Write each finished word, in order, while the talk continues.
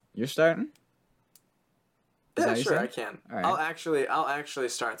You're starting? Yeah, sure, I can. All right. I'll actually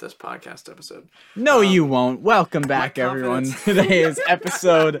start this podcast episode. No, you won't. Welcome back, everyone. Today is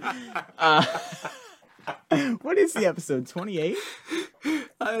episode. What is the episode? 28?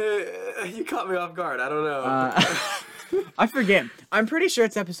 You caught me off guard. I don't know. I forget. I'm pretty sure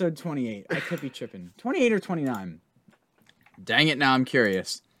it's episode 28. I could be tripping. 28 or 29. Dang it! Now I'm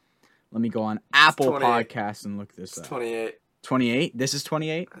curious. Let me go on Apple Podcasts and look this up. 28. 28? This is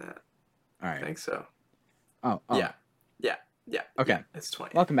 28? All right. I think so. Oh. Yeah. Okay. Yeah, it's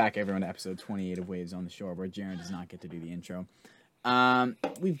 20. Welcome back, everyone, to episode 28 of Waves on the Shore, where Jaron does not get to do the intro.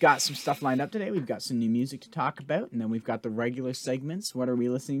 We've got some stuff lined up today. We've got some new music to talk about, and then we've got the regular segments, What Are We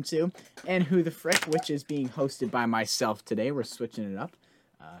Listening To, and Who the Frick, which is being hosted by myself today. We're switching it up,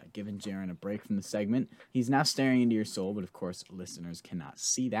 giving Jaron a break from the segment. He's now staring into your soul, but of course, listeners cannot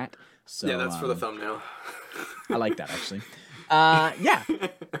see that. So, yeah, that's for the thumbnail. I like that, actually.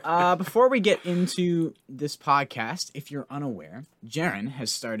 Before we get into this podcast, if you're unaware, Jaron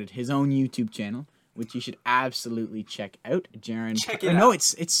has started his own YouTube channel, which you should absolutely check out. Jaron, check it out. No,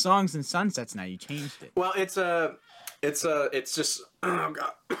 it's Songs and Sunsets now. You changed it. Well, it's just. Oh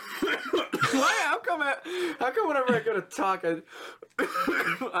God. Why? How come whenever I go to talk,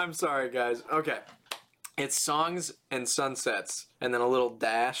 I'm sorry, guys. Okay, it's Songs and Sunsets, and then a little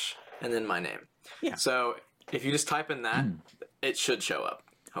dash, and then my name. Yeah. So if you just type in that, it should show up.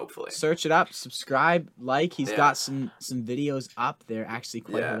 Hopefully. Search it up, subscribe, like. He's got some videos up. They're actually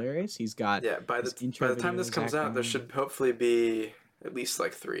quite hilarious. He's got by the time this comes out, there should hopefully be at least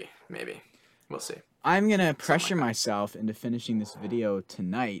like 3, maybe. We'll see. I'm gonna pressure myself into finishing this video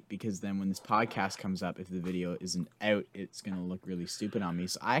tonight, because then when this podcast comes up, if the video isn't out, it's gonna look really stupid on me.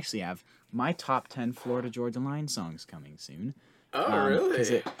 So I actually have my top 10 Florida Georgia Line songs coming soon. Oh, really?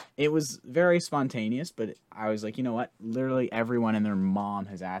 Because it was very spontaneous, but I was like, you know what? Literally everyone and their mom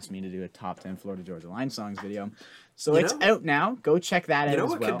has asked me to do a top 10 Florida Georgia Line songs video. So it's out now. Go check that out as well.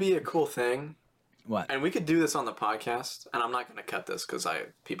 You know what could be a cool thing? What? And we could do this on the podcast, and I'm not going to cut this because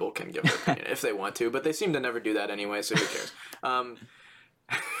people can give their opinion if they want to, but they seem to never do that anyway, so who cares?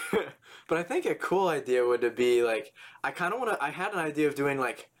 But I think a cool idea would be, like, I had an idea of doing,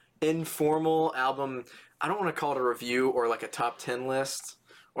 like, informal album. I don't want to call it a review or like a top 10 list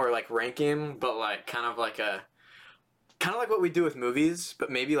or like ranking, but like kind of like what we do with movies, but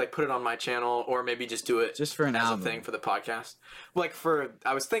maybe like put it on my channel, or maybe just do it just for an album. A thing for the podcast. Like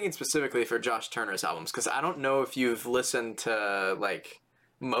I was thinking specifically for Josh Turner's albums, because I don't know if you've listened to like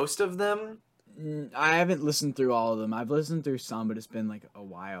most of them. I haven't listened through all of them. I've listened through some, but it's been like a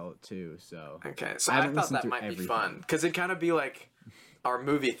while too. So okay, so I thought that might be fun, because it'd kind of be like our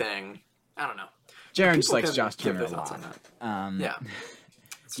movie thing. I don't know. Jaron just likes Josh Turner a lot. Yeah.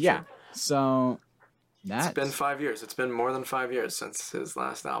 Yeah. So it's been 5 years. It's been more than 5 years since his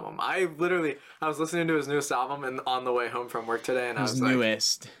last album. I was listening to his newest album and on the way home from work today, and I was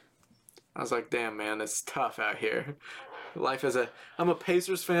like, damn, man, it's tough out here. I'm a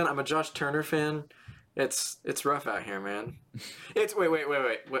Pacers fan. I'm a Josh Turner fan. It's rough out here, man. It's wait.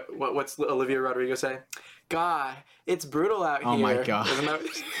 What's Olivia Rodrigo say? God, it's brutal out here. Oh my God.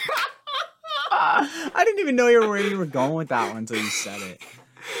 I didn't even know where you were going with that one until you said it.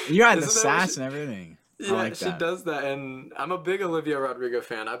 You had the sass and everything. Yeah, like she does that, and I'm a big Olivia Rodrigo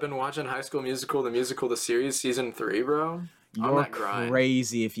fan. I've been watching High School Musical, the series, season 3, bro. You're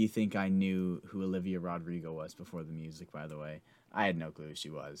crazy if you think I knew who Olivia Rodrigo was before the music, by the way. I had no clue who she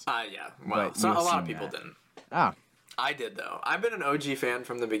was. Yeah. Well, a lot of people didn't. Oh. I did, though. I've been an OG fan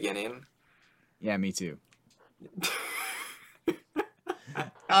from the beginning. Yeah, me too.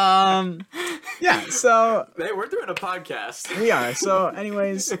 Yeah, so hey, we're doing a podcast. We are. So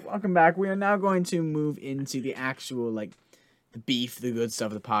anyways, welcome back. We are now going to move into the actual, like, the beef, the good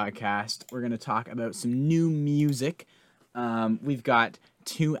stuff of the podcast. We're going to talk about some new music. We've got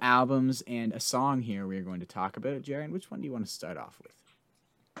 2 albums and a song here we're going to talk about. Jaron, which one do you want to start off with?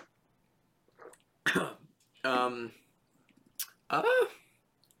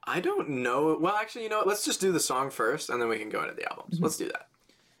 I don't know. Well, actually, you know what? Let's just do the song first, and then we can go into the albums. Let's do that.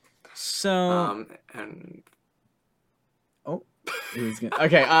 So, and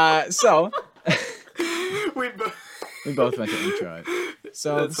okay. So we both went to intro it.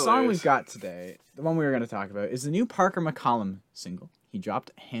 So That's the song hilarious. we've got today, the one we were going to talk about, is the new Parker McCollum single. He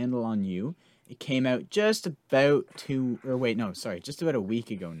dropped "Handle on You." It came out just about a week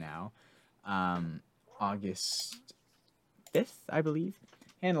ago now, August 5th, I believe.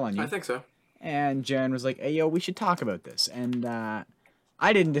 "Handle on You." I think so. And Jaron was like, "Hey, yo, we should talk about this." And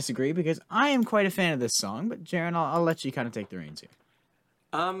I didn't disagree, because I am quite a fan of this song. But Jaron, I'll let you kind of take the reins here.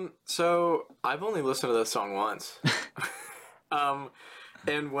 So I've only listened to this song once.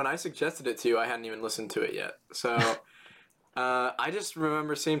 And when I suggested it to you, I hadn't even listened to it yet. So I just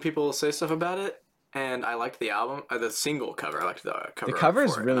remember seeing people say stuff about it, and I liked the album, the single cover. I liked the cover. The cover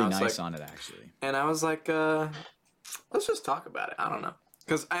is for it. really nice on it, actually. And I was like, let's just talk about it. I don't know.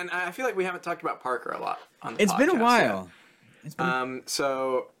 And I feel like we haven't talked about Parker a lot on the podcast. It's been a while.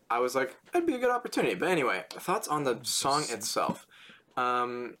 So I was like, that'd be a good opportunity. But anyway, thoughts on the song itself.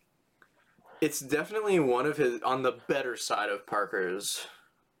 It's definitely one of on the better side of Parker's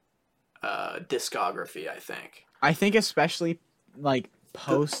discography, I think. I think especially, like,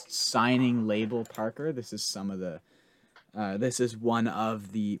 post-signing label Parker, this is this is one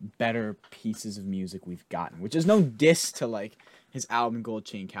of the better pieces of music we've gotten, which is no diss to, like, his album Gold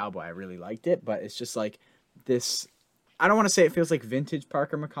Chain Cowboy. I really liked it, but it's just, like, this... I don't want to say it feels like vintage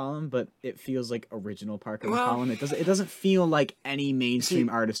Parker McCollum, but it feels like original Parker McCollum. It doesn't feel like any mainstream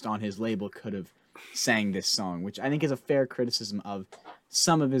artist on his label could have sang this song, which I think is a fair criticism of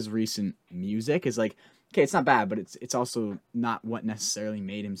some of his recent music. Is like, okay, it's not bad, but it's also not what necessarily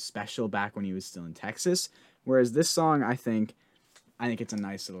made him special back when he was still in Texas. Whereas this song, I think it's a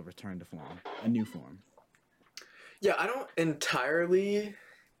nice little return to form, a new form. Yeah, I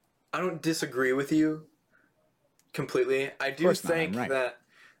don't disagree with you completely. I do think that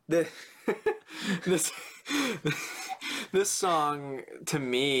this song, to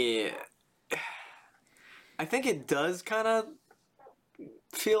me, I think it does kind of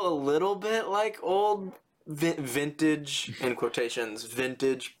feel a little bit like old vintage, in quotations,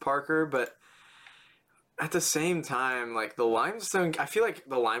 vintage Parker, but at the same time, like I feel like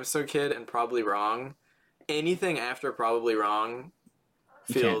the Limestone Kid and Probably Wrong, anything after Probably Wrong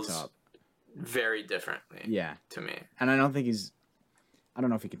feels very differently. Yeah, to me. And I don't know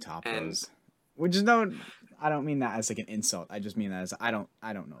if he can top those. Which is I don't mean that as like an insult. I just mean that as I don't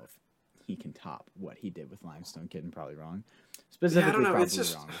know if he can top what he did with Limestone Kid and Probably Wrong. Specifically, I don't know. Probably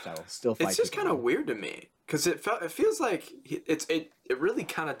Wrong, which I will still fight. It's just kind of weird to me because it feels like it really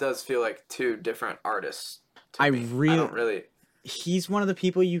kind of does feel like two different artists. He's one of the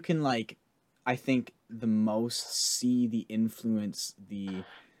people you can like. I think the most see the influence the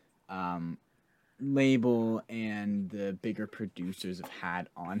label and the bigger producers have had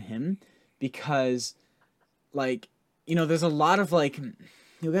on him, because like, you know, there's a lot of like,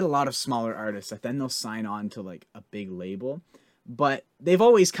 you'll get a lot of smaller artists that then they'll sign on to like a big label, but they've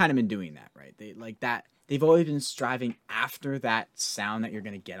always kind of been doing that, right? They've always been striving after that sound that you're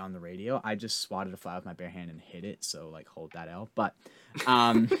gonna get on the radio. I just swatted a fly with my bare hand and hit it, so like hold that L. But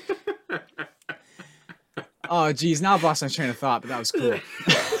oh geez, now I've lost my train of thought, but that was cool.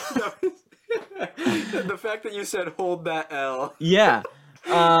 The fact that you said hold that L. Yeah.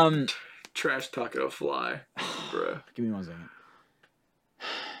 Trash talking a fly. Bruh. Give me 1 second.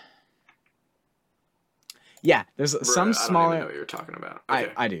 Yeah, there's some smaller... I don't even know what you're talking about.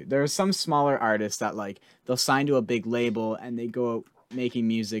 Okay. I do. There are some smaller artists that like they'll sign to a big label and they go out making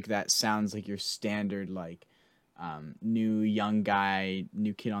music that sounds like your standard like new young guy,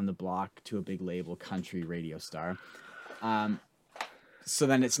 new kid on the block to a big label country radio star. So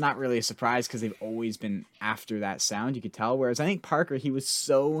then it's not really a surprise because they've always been after that sound, you could tell. Whereas I think Parker, he was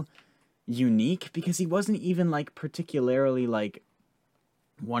so unique because he wasn't even like particularly like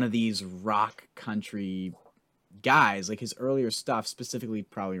one of these rock country guys. Like his earlier stuff, specifically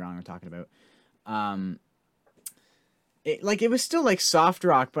Probably Wrong we're talking about, it was still like soft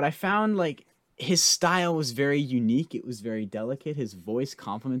rock, but I found like his style was very unique. It was very delicate. His voice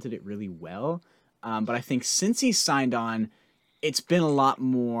complemented it really well. But I think since he signed on, it's been a lot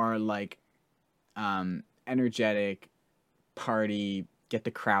more like energetic, party, get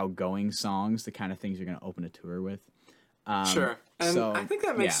the crowd going songs, the kind of things you're going to open a tour with. Sure. And so, I think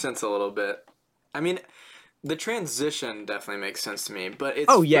that makes sense a little bit. I mean, the transition definitely makes sense to me, but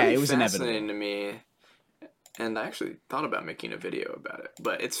it's it was fascinating inevitable to me. And I actually thought about making a video about it,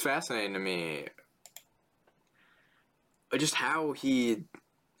 but it's fascinating to me just how he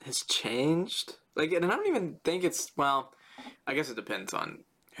has changed. Like, and I don't even think it's, well, I guess it depends on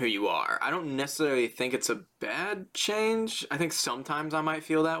who you are. I don't necessarily think it's a bad change. I think sometimes I might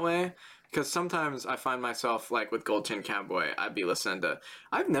feel that way. Because sometimes I find myself, like with Gold Chain Cowboy, I'd be listening to...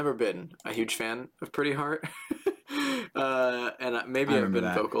 I've never been a huge fan of Pretty Heart. And maybe I've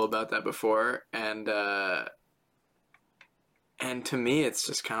been vocal about that before. And to me, it's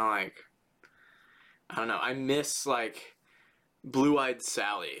just kind of like... I don't know. I miss, like, Blue Eyed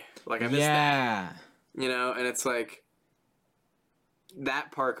Sally. Like, I miss that. You know? And it's like...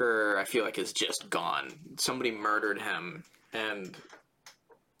 That Parker, I feel like, is just gone. Somebody murdered him. And...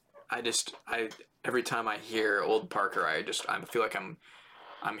 every time I hear old Parker, I feel like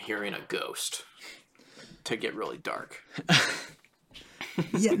I'm hearing a ghost, to get really dark.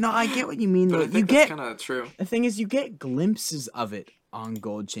 Yeah, no, I get what you mean. But Though. I think that's kind of true. The thing is, you get glimpses of it on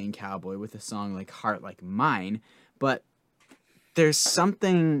Gold Chain Cowboy with a song like Heart Like Mine, but there's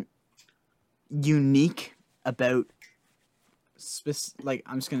something unique about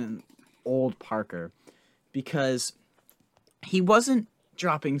old Parker, because he wasn't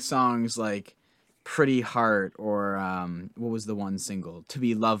dropping songs like Pretty Heart or what was the one single, To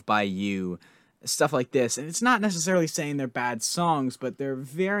Be Loved by You, stuff like this. And it's not necessarily saying they're bad songs, but they're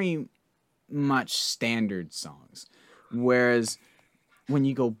very much standard songs. Whereas when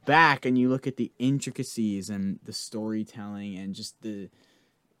you go back and you look at the intricacies and the storytelling and just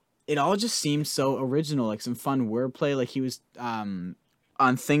it all just seems so original, like some fun wordplay. Like he was on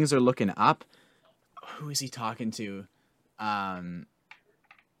Things Are Looking Up. Who is he talking to?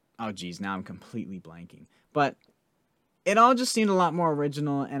 Oh geez, now I'm completely blanking. But it all just seemed a lot more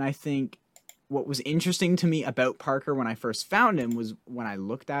original, and I think what was interesting to me about Parker when I first found him was when I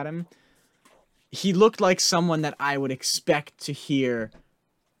looked at him, he looked like someone that I would expect to hear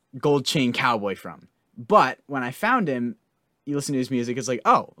Gold Chain Cowboy from. But when I found him, you listen to his music, it's like,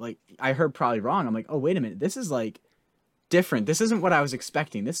 oh, like I heard Probably Wrong. I'm like, oh, wait a minute, this is like different. This isn't what I was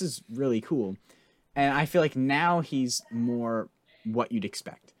expecting. This is really cool. And I feel like now he's more what you'd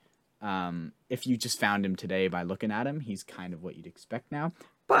expect. If you just found him today by looking at him, he's kind of what you'd expect now.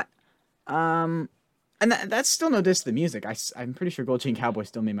 But and that's still no diss to the music. I'm pretty sure Gold Chain Cowboy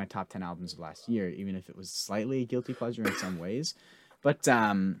still made my top 10 albums of last year, even if it was slightly a guilty pleasure in some ways. But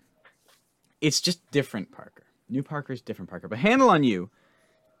it's just different Parker. New Parker's different Parker. But Handle on You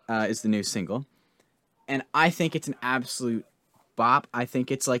is the new single. And I think it's an absolute bop. I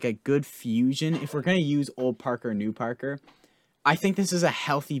think it's like a good fusion. If we're going to use old Parker, new Parker, I think this is a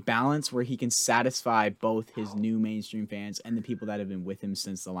healthy balance where he can satisfy both his new mainstream fans and the people that have been with him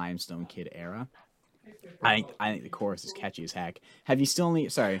since the Limestone Kid era. I think the chorus is catchy as heck. Have you still only...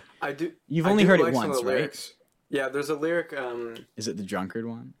 Sorry. I do. You've only heard it once, right? Lyrics. Yeah, there's a lyric... Is it the drunkard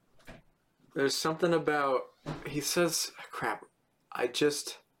one? There's something about... He says... Crap.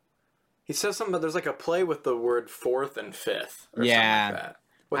 He says something about there's like a play with the word fourth and fifth. Or something like that.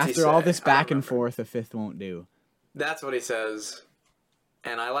 What's After all this back and forth, a fifth won't do. That's what he says.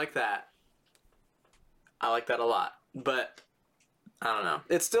 And I like that. I like that a lot. But, I don't know.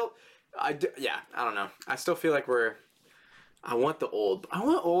 It's still... I don't know. I still feel like I want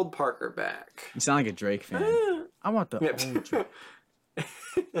old Parker back. You sound like a Drake fan. I want the old Drake.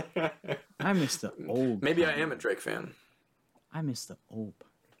 I miss the old. Maybe I am a Drake fan. I miss the old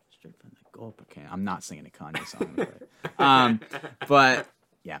Straight from the Gulp. Okay, I'm not singing a Kanye song. But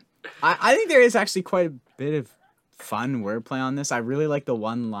yeah, I think there is actually quite a bit of fun wordplay on this. I really like the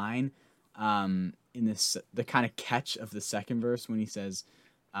one line in the kind of catch of the second verse when he says,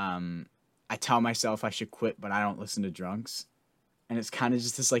 I tell myself I should quit, but I don't listen to drunks. And it's kind of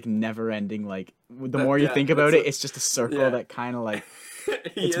just this like never ending, like the more you think about it, it's just a circle that kind of like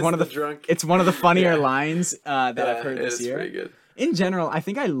it's one of the funnier lines that I've heard this year. Pretty good. In general, I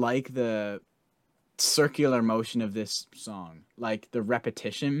think I like the circular motion of this song, like the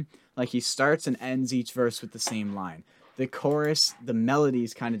repetition. Like he starts and ends each verse with the same line. The chorus, the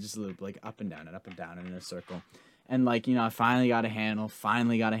melodies kind of just loop like up and down and in a circle. And like, you know, I finally got a handle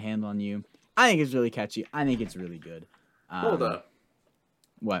on you. I think it's really catchy. I think it's really good. Hold up.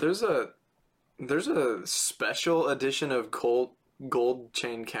 What? There's a special edition of Gold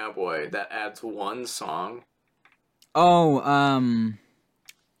Chain Cowboy that adds one song. Oh,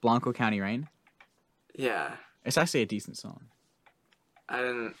 Blanco County Rain? Yeah. It's actually a decent song.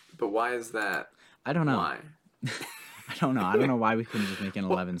 But why is that? I don't know. Why? I don't know. I don't know why we couldn't just make an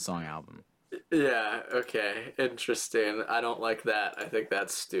 11-song album. Yeah, okay. Interesting. I don't like that. I think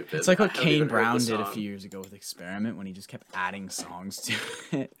that's stupid. It's like what Kane Brown did a few years ago with Experiment when he just kept adding songs to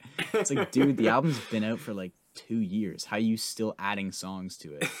it. It's like, dude, the album's been out for like 2 years. How are you still adding songs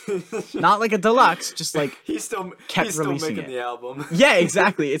to it? Not like a deluxe, just like he's still releasing making the album. Yeah,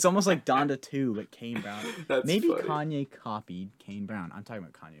 exactly. It's almost like Donda 2, but Kane Brown. That's Maybe funny. Kanye copied Kane Brown. I'm talking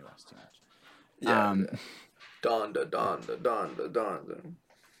about Kanye West too much. Yeah. Donda.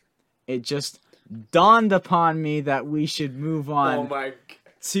 It just dawned upon me that we should move on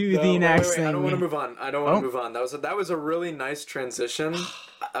to the next thing. I don't want to move on. That was a really nice transition.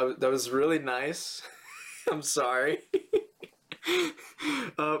 That was really nice. I'm sorry.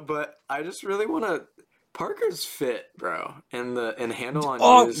 But I just really want to... Parker's fit, bro. And Handle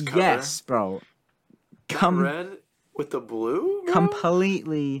on You's cover. Yes, bro. Red with the blue, bro?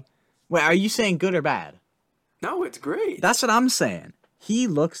 Completely... Wait, are you saying good or bad? No, it's great. That's what I'm saying. He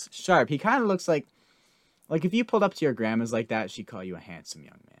looks sharp. He kind of looks like if you pulled up to your grandma's like that, she'd call you a handsome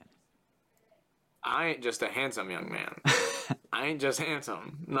young man. I ain't just a handsome young man. I ain't just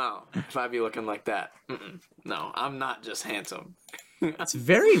handsome. No, if I be looking like that. No, I'm not just handsome. It's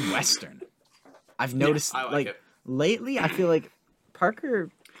very Western. I've noticed, I like it. Lately, I feel like Parker,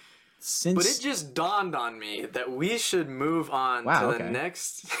 since... But it just dawned on me that we should move on to the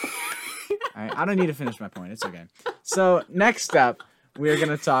next... All right, I don't need to finish my point. It's okay. So, next up, we're going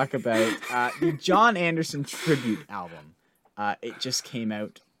to talk about the Jon Anderson tribute album. It just came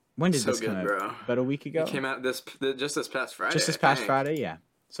out. When did this come out? Bro. About a week ago? It came out just this past Friday. Just this past Friday, yeah.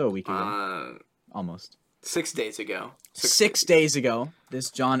 So a week ago. Almost. 6 days ago. Six days ago,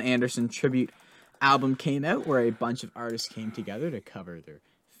 this Jon Anderson tribute album came out where a bunch of artists came together to cover their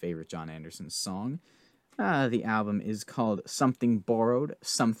favorite Jon Anderson song. The album is called Something Borrowed,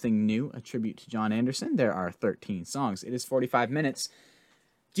 Something New, a tribute to Jon Anderson. There are 13 songs. It is 45 minutes.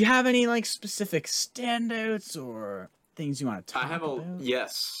 Do you have any specific standouts or things you want to talk about?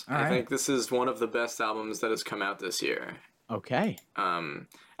 Yes. I think this is one of the best albums that has come out this year. Okay. And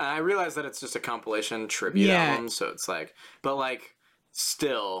I realize that it's just a compilation tribute album, so it's but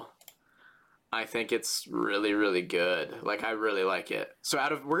still, I think it's really, really good. I really like it. So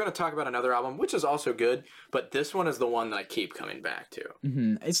we're going to talk about another album, which is also good, but this one is the one that I keep coming back to.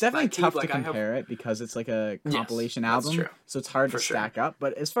 Mm-hmm. It's definitely tough to compare it because it's a compilation album, true. So it's hard to stack up.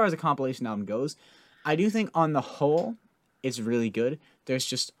 But as far as a compilation album goes, I do think on the whole, it's really good. There's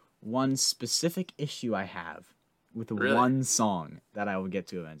just one specific issue I have with one song that I will get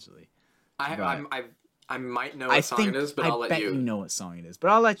to eventually. I might know what song it is, but I'll let you. I bet you know what song it is,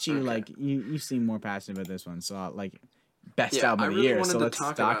 but I'll let you. Okay. You seem more passionate about this one, so I'll best album of the year. So let's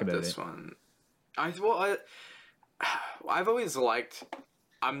talk about this one. I've always liked.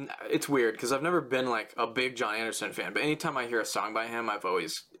 It's weird because I've never been a big Jon Anderson fan, but anytime I hear a song by him, I've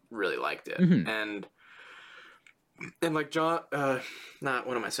always really liked it. Mm-hmm. And John,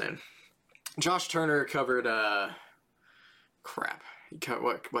 what am I saying? Josh Turner covered crap.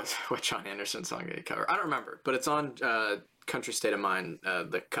 What Jon Anderson song did he cover? I don't remember, but it's on Country State of Mind,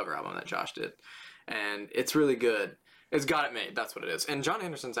 the cover album that Josh did, and it's really good. It's Got It Made. That's what it is. And Jon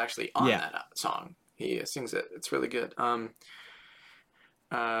Anderson's actually on that song. He sings it. It's really good. But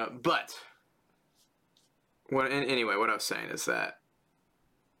anyway, what I was saying is that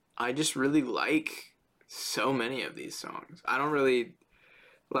I just really like so many of these songs. I don't really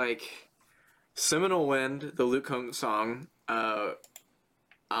like Seminole Wind, the Luke Combs song.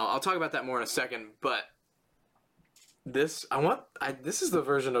 I'll talk about that more in a second, but this is the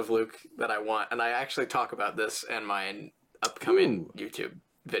version of Luke that I want, and I actually talk about this in my upcoming YouTube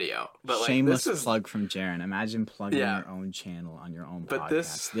video. But shameless plug from Jaren. Imagine plugging your own channel on your own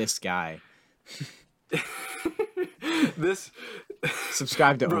podcast. This guy.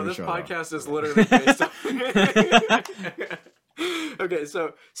 Subscribe to Bro, this podcast is literally based on... Okay,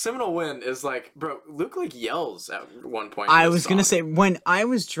 so Seminole Wind is bro, Luke yells at one point. I was going to say, when I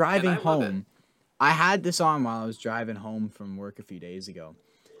was driving home, I had this on while I was driving home from work a few days ago.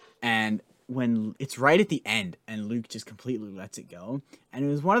 And when it's right at the end and Luke just completely lets it go. And it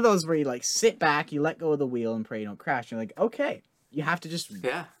was one of those where you sit back, you let go of the wheel and pray you don't crash. You're like, okay, you have to just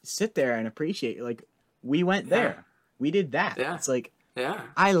sit there and appreciate. We went there. We did that. Yeah. It's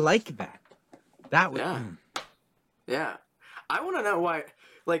I like that. That was... Yeah. I want to know why,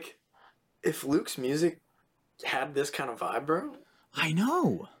 if Luke's music had this kind of vibe, bro. I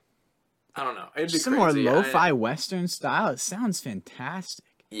know. I don't know. It'd be some crazy. More lo-fi Western style. It sounds fantastic.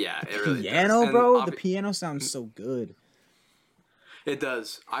 Yeah, it really piano, does. Bro. The piano sounds so good. It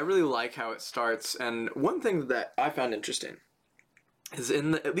does. I really like how it starts. And one thing that I found interesting is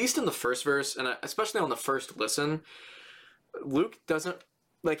at least in the first verse, and especially on the first listen, Luke doesn't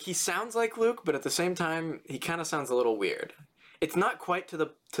he sounds like Luke, but at the same time, he kind of sounds a little weird. It's not quite to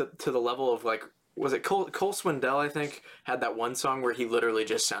the level of was it Cole Swindell, I think, had that one song where he literally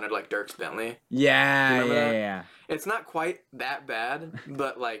just sounded like Dierks Bentley. Yeah. It's not quite that bad,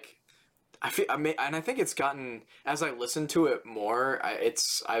 but I think it's gotten, as I listen to it more,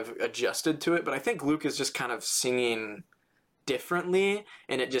 I've adjusted to it, but I think Luke is just kind of singing differently,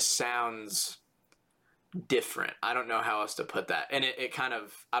 and it just sounds different. I don't know how else to put that. And it kind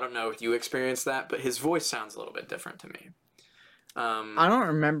of, I don't know if you experienced that, but his voice sounds a little bit different to me. I don't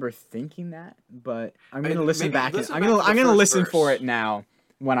remember thinking that, but I'm gonna listen back. I'm gonna listen for it now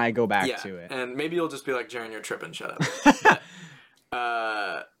when I go back to it. And maybe you'll just be like, Jaren, you're tripping. Shut up.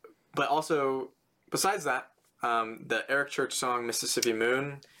 But also, besides that, the Eric Church song "Mississippi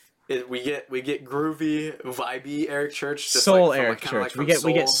Moon," we get groovy, vibey Eric Church, just soul Eric Church. We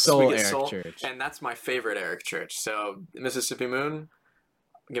get soul Eric Church, and that's my favorite Eric Church. So Mississippi Moon,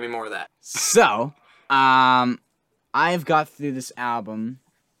 give me more of that. So, I've got through this album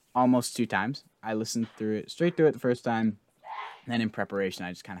almost 2 times. I listened straight through it the first time. And then in preparation,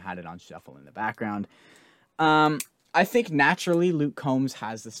 I just kind of had it on shuffle in the background. I think naturally Luke Combs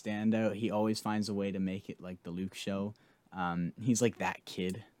has the standout. He always finds a way to make it like the Luke show. He's like that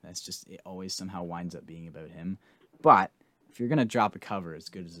kid. That's just, it always somehow winds up being about him. But if you're going to drop a cover as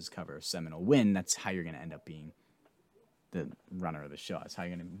good as his cover of Seminole Wind, that's how you're going to end up being the runner of the show. That's how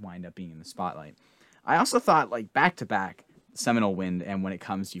you're going to wind up being in the spotlight. I also thought, like, back-to-back, Seminole Wind and When It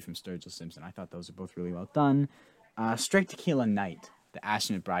Comes to You from Sturgill Simpson, I thought those are both really well done. Straight Tequila Night, the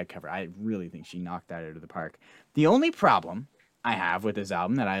Ashley McBryde cover, I really think she knocked that out of the park. The only problem I have with this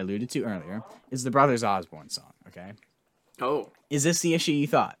album that I alluded to earlier is the Brothers Osborne song, okay? Oh. Is this the issue you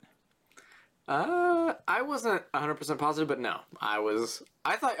thought? I wasn't 100% positive, but no. I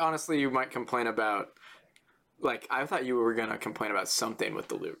thought, honestly, you might complain about, like, I thought you were going to complain about something with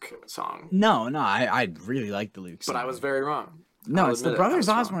the Luke song. No, I really like the Luke song. But I was very wrong. No, it's the Brothers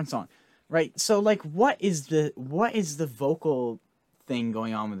Osborne song. Right, so, like, what is the vocal thing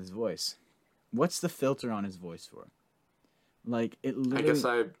going on with his voice? What's the filter on his voice for? Like, it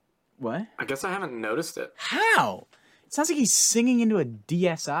literally... What? I guess I haven't noticed it. How? It sounds like he's singing into a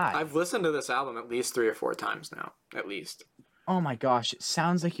DSI. I've listened to this album at least 3 or 4 times now. At least. Oh my gosh, it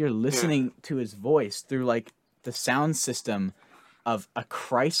sounds like you're listening to his voice through, like, the sound system of a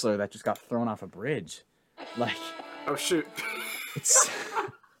Chrysler that just got thrown off a bridge. Like... Oh, shoot. It's...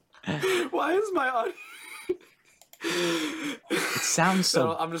 Why is my audio... It sounds so...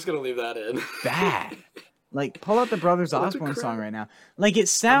 No, I'm just going to leave that in. Bad. Like, pull out the Brothers Osborne song right now. Like, it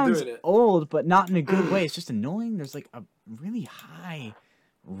sounds old, but not in a good way. It's just annoying. There's, like, a really high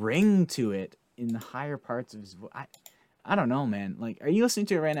ring to it in the higher parts of his voice. I don't know, man. Like, are you listening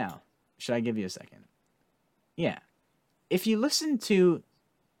to it right now? Should I give you a second? Yeah. If you listen to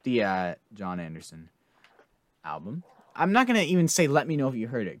the John Anderson album... I'm not going to even say let me know if you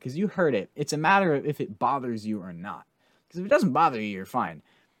heard it, because you heard it. It's a matter of if it bothers you or not. Because if it doesn't bother you, you're fine.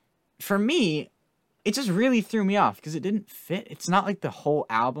 For me, it just really threw me off, because it didn't fit. It's not like the whole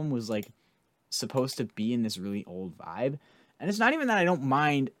album was, like, supposed to be in this really old vibe. And it's not even that I don't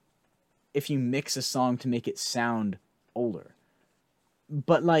mind if you mix a song to make it sound older.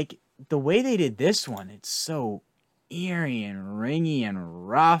 But, like, the way they did this one, it's so eerie and ringy and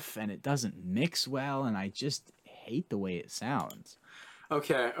rough, and it doesn't mix well, and I just... hate the way it sounds.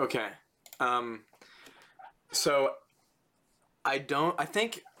 Okay. So I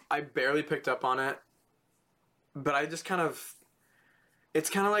think I barely picked up on it, but I just kind of, it's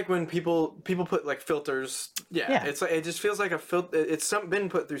kind of like when people put like filters. Yeah. It's like, it just feels like a filter. It's been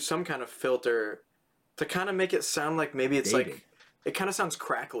put through some kind of filter to kind of make it sound like maybe it's dated. Like, it kind of sounds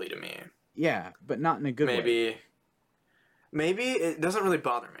crackly to me. Yeah, but not in a good way. Maybe it doesn't really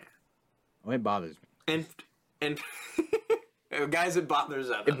bother me. Oh, it bothers me. And guys, it bothers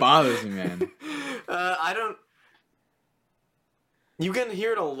them. It bothers me, man. You can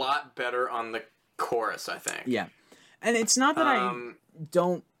hear it a lot better on the chorus, I think. Yeah, and it's not that I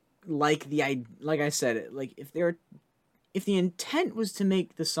don't like like I said, like if the intent was to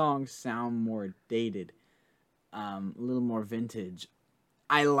make the song sound more dated, a little more vintage,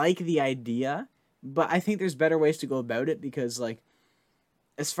 I like the idea, but I think there's better ways to go about it, because like,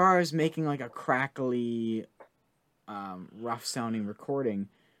 as far as making like a crackly, rough sounding recording,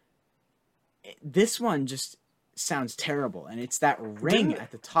 this one just sounds terrible, and it's that ring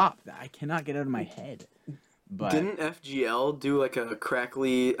at the top that I cannot get out of my head. But didn't FGL do like a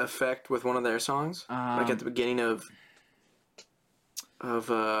crackly effect with one of their songs, like at the beginning of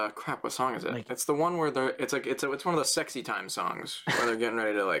crap? What song is it? Like, it's the one where it's one of the sexy time songs where they're getting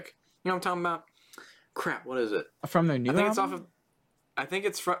ready to, like, you know what I'm talking about? Crap, what is it? From their new album? I think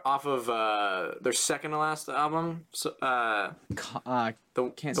it's off of their second to last album. So, Can't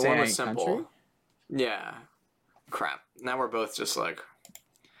the Say one I with Ain't Simple. Country? Yeah. Crap. Now we're both just like.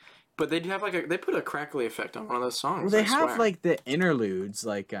 But they do have they put a crackly effect on one of those songs. Well, they have like the interludes,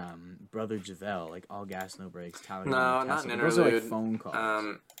 like Brother Javel, like All Gas No Breaks, Talladega. No, not an interlude. Those are like phone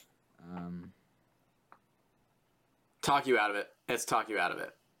calls. Talk You Out of It. It's Talk You Out of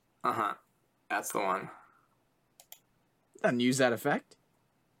It. That's the one. Doesn't use that effect.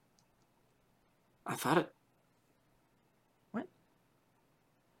 I thought it. What?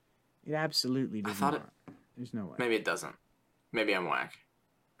 It absolutely does not. There's no way. Maybe it doesn't. Maybe I'm whack.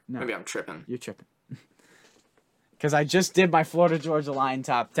 No. Maybe I'm tripping. You're tripping. Because I just did my Florida Georgia Line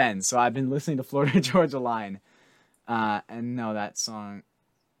top 10, so I've been listening to Florida Georgia Line. And no, that song.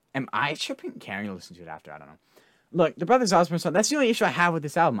 Am I tripping? Can you listen to it after? I don't know. Look, the Brothers Osborne song, that's the only issue I have with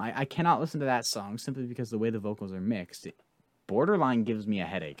this album. I cannot listen to that song simply because the way the vocals are mixed. It borderline gives me a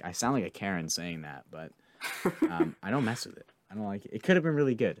headache. I sound like a Karen saying that, but I don't mess with it. I don't like it. It could have been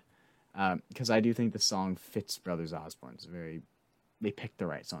really good. Because I do think the song fits Brothers Osborne. They picked the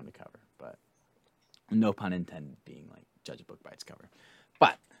right song to cover, but no pun intended being like judge a book by its cover.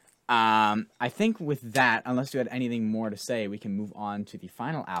 But I think with that, unless you had anything more to say, we can move on to the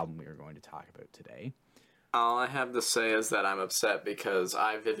final album we are going to talk about today. All I have to say is that I'm upset because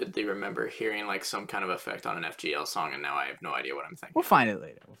I vividly remember hearing like some kind of effect on an FGL song, and now I have no idea what I'm thinking. We'll find it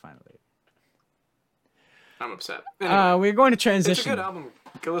later. I'm upset. Anyway, we're going to transition. It's a good album.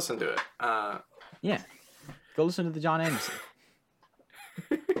 Go listen to it. Yeah. Go listen to the John Anderson.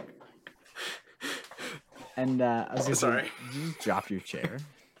 And I was sorry. Did you drop your chair?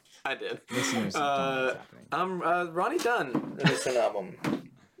 I did. Listeners don't know what's happening. Ronnie Dunn released an album.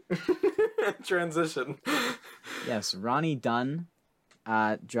 Transition. Yes, Ronnie Dunn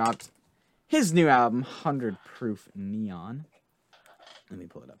dropped his new album, 100 Proof Neon. Let me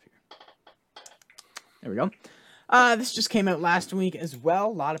pull it up here. There we go. This just came out last week as well.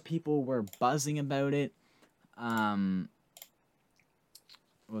 A lot of people were buzzing about it. What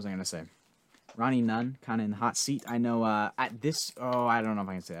was I going to say? Ronnie Dunn, kind of in the hot seat. I know at this... Oh, I don't know if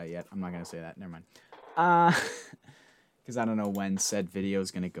I can say that yet. I'm not going to say that. Never mind. Because I don't know when said video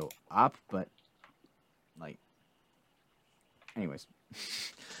is going to go up, but... Like... Anyways.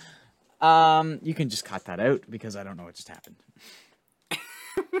 You can just cut that out, because I don't know what just happened.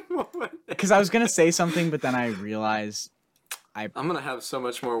 Because I was going to say something, but then I realized... I'm going to have so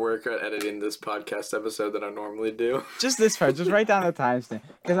much more work at editing this podcast episode than I normally do. Just this part. Just write down the timestamp.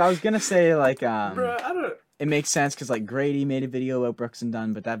 Because I was going to say, like... Bruh, I don't... It makes sense, because, like, Grady made a video about Brooks and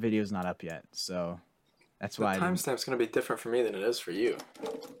Dunn, but that video's not up yet, so... That's why the timestamp's going to be different for me than it is for you.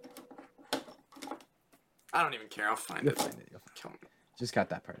 I don't even care. I'll find it. You'll kill me. Just cut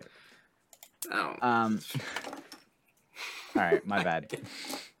that part out. Oh. Alright, my bad.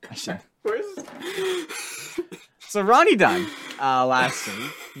 I should... Where's... So Ronnie Dunn, last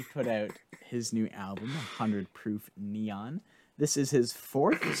week, he put out his new album, 100 Proof Neon. This is his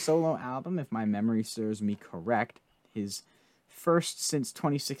 4th solo album, if my memory serves me correct. His first since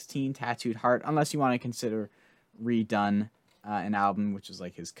 2016, Tattooed Heart, unless you want to consider Redone, an album which was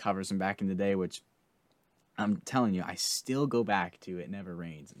like his covers from back in the day, which I'm telling you, I still go back to It Never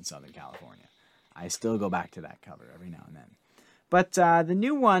Rains in Southern California. I still go back to that cover every now and then. But the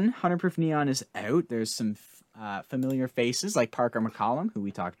new one, 100 Proof Neon, is out. There's some familiar faces like Parker McCollum, who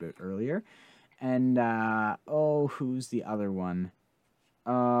we talked about earlier. And, who's the other one?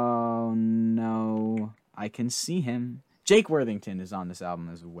 Oh, no. I can see him. Jake Worthington is on this album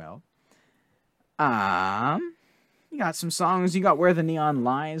as well. You got some songs. You got Where the Neon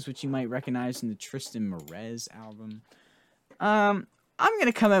Lies, which you might recognize from the Tristan Merez album. I'm going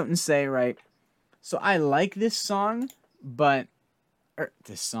to come out and say, right, so I like this song, but...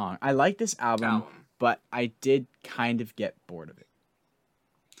 I like this album, but I did kind of get bored of it.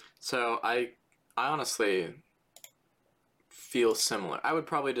 So I honestly feel similar. I would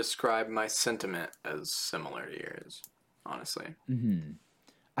probably describe my sentiment as similar to yours, honestly. Mm-hmm.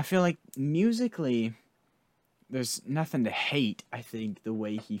 I feel like musically, there's nothing to hate. I think the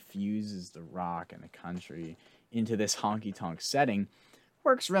way he fuses the rock and the country into this honky-tonk setting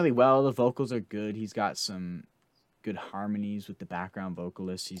works really well. The vocals are good. He's got some good harmonies with the background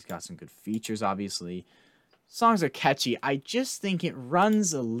vocalist. He's got some good features, obviously. Songs are catchy. I just think it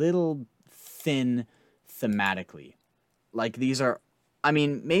runs a little thin thematically. Like, these are... I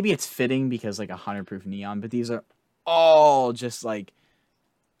mean, maybe it's fitting because, like, 100 Proof Neon, but these are all just, like,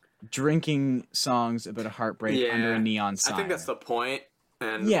 drinking songs about a heartbreak under a neon sign. I think that's the point.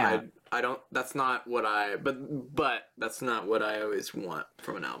 And yeah. I don't... That's not what I... But that's not what I always want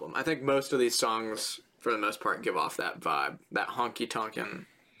from an album. I think most of these songs... for the most part, give off that vibe, that honky-tonkin'.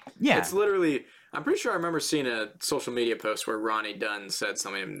 Yeah. It's literally... I'm pretty sure I remember seeing a social media post where Ronnie Dunn said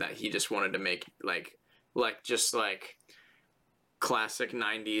something that he just wanted to make, like classic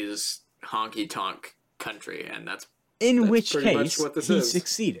 90s honky-tonk country, and that's in which pretty case, much what this he is.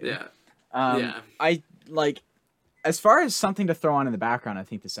 succeeded. Yeah. I, like... As far as something to throw on in the background, I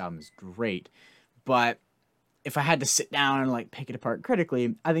think this album is great, but if I had to sit down and, like, pick it apart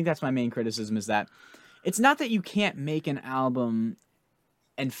critically, I think that's my main criticism, is that it's not that you can't make an album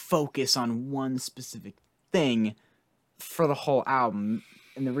and focus on one specific thing for the whole album.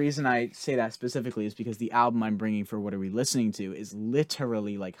 And the reason I say that specifically is because the album I'm bringing for What Are We Listening To is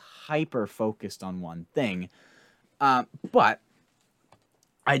literally, like, hyper-focused on one thing. But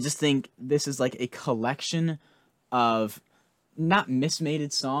I just think this is, like, a collection of... not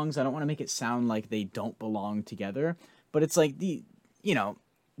mismated songs. I don't want to make it sound like they don't belong together, but it's like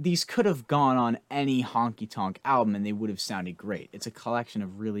these could have gone on any honky-tonk album and they would have sounded great. It's a collection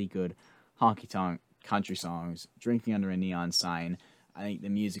of really good honky-tonk country songs, Drinking Under a Neon Sign. I think the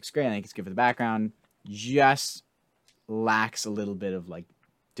music's great. I think it's good for the background. Just lacks a little bit of like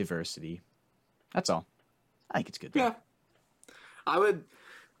diversity. That's all. I think it's good. Though. Yeah. I would.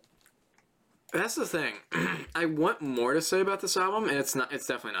 That's the thing. I want more to say about this album, and it's not. It's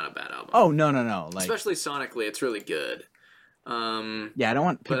definitely not a bad album. Oh no. Like, especially sonically, it's really good. Yeah, I don't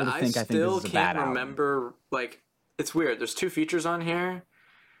want people to think I think this is a bad album. I still can't remember. Like, it's weird. There's 2 features on here,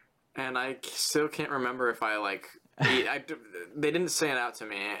 and I still can't remember if I like. They didn't stand out to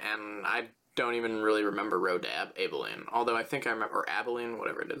me, and I don't even really remember Road to Abilene. Although I think I remember, or Abilene,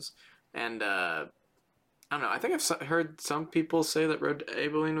 whatever it is. And I don't know. I think I've heard some people say that Road to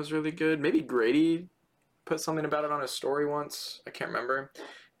Abilene was really good. Maybe Grady put something about it on his story once. I can't remember.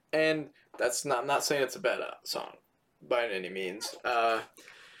 And that's not. I'm not saying it's a bad song by any means. I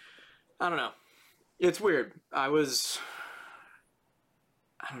don't know. It's weird. I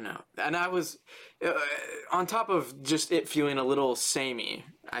don't know. And I was, on top of just it feeling a little samey,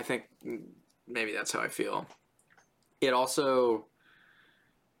 I think maybe that's how I feel. It also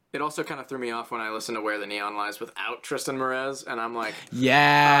kind of threw me off when I listened to Where the Neon Lies without Tristan Merez, and I'm like...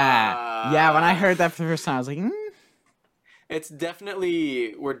 Yeah, when I heard that for the first time, I was like, It's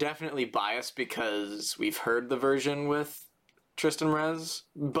definitely... We're definitely biased because we've heard the version with Tristan Merez,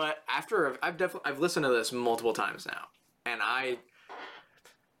 but after... I've listened to this multiple times now, and I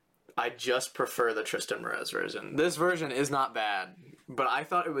just prefer the Tristan Merez version. This version is not bad, but I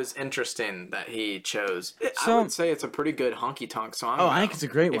thought it was interesting that he chose. I would say it's a pretty good honky-tonk song. Oh, I think it's a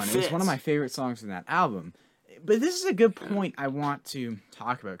great one. It's one of my favorite songs in that album. But this is a good point I want to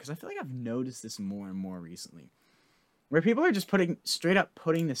talk about, because I feel like I've noticed this more and more recently, where people are just straight up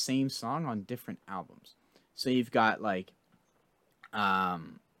putting the same song on different albums. So you've got, like,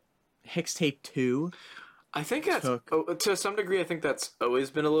 Hixtape 2... I think that's, to some degree, I think that's always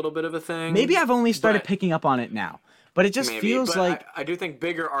been a little bit of a thing. Maybe I've only started picking up on it now. But it just feels like... I do think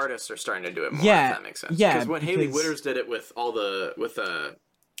bigger artists are starting to do it more, if that makes sense. Yeah, because when Hayley Whitters did it with all the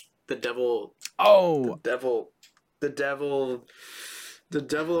devil... Oh! The devil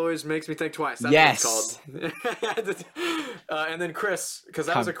always makes me think twice. That's what it's called. And then Chris, because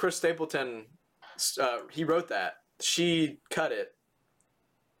that was a Chris Stapleton... he wrote that. She cut it.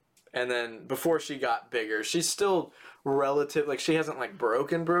 And then before she got bigger, she's still relative. Like, she hasn't like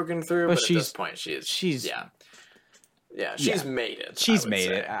broken through. But at this point, she's made it. She's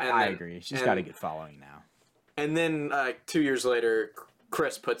made it. I agree. She's got a good following now. And then 2 years later,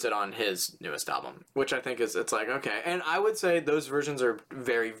 Chris puts it on his newest album, which I think it's like, okay. And I would say those versions are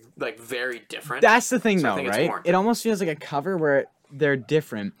very different. That's the thing, though, right? It almost feels like a cover where they're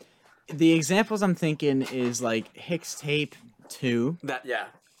different. The examples I'm thinking is like Hixtape 2.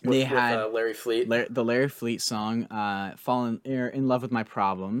 They had Larry Fleet. The Larry Fleet song, In Love With My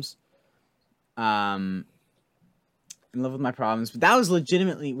Problems. In Love With My Problems. But that was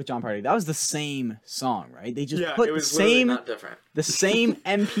legitimately with Jon Pardi. That was the same song, right? They just put the same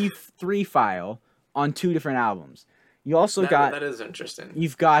MP3 file on 2 different albums. You also got... That is interesting.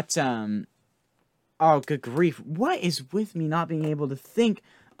 You've got... oh, good grief. What is with me not being able to think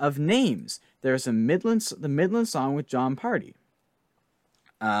of names? There's the Midland song with Jon Pardi.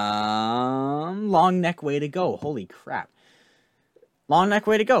 Long Neck Way to Go. Holy crap. Long Neck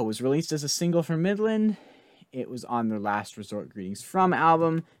Way to Go was released as a single from Midland. It was on their Last Resort Greetings From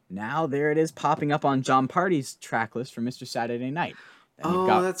album. Now there it is popping up on Jon Pardi's track list for Mr. Saturday Night.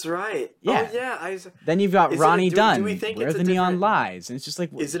 That's right. Yeah. Oh, yeah. Then you've got Ronnie Dunn, Where the Neon Lies. And it's just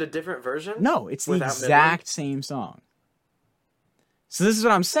like... Is it a different version? No, it's the exact same song. So this is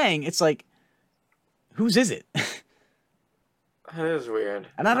what I'm saying. It's like, whose is it? That is weird.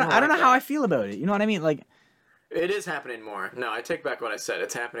 And I don't know how I feel about it. You know what I mean? Like, it is happening more. No, I take back what I said.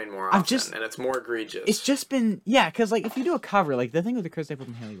 It's happening more often, and it's more egregious. It's just been... Yeah, because, like, if you do a cover, like, the thing with the Chris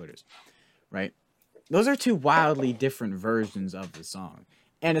Stapleton and Hayley Whitters, right? Those are 2 wildly different versions of the song.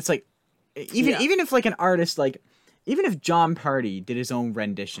 And it's like, even if, like, an artist, like... Even if Jon Pardi did his own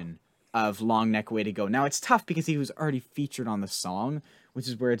rendition of Long Neck Way to Go. Now, it's tough because he was already featured on the song, which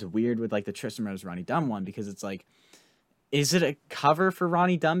is where it's weird with, like, the Tristan Merez Ronnie Dunn one, because it's like... Is it a cover for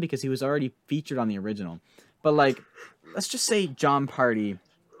Ronnie Dunn? Because he was already featured on the original. But, like, let's just say Jon Pardi...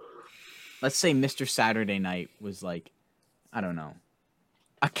 Let's say Mr. Saturday Night was, like, I don't know,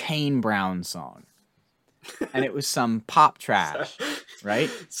 a Kane Brown song. And it was some pop trash, right?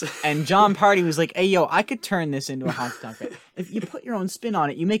 And Jon Pardi was like, hey, yo, I could turn this into a honky-tonk. If you put your own spin on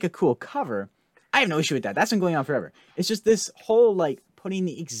it, you make a cool cover. I have no issue with that. That's been going on forever. It's just this whole, like, putting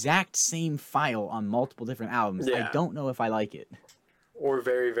the exact same file on multiple different albums. Yeah. I don't know if I like it. Or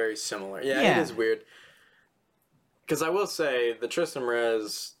very, very similar. Yeah. It is weird. Because I will say, the Tristan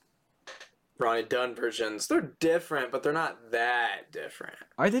Merez Ronnie Dunn versions. They're different, but they're not that different.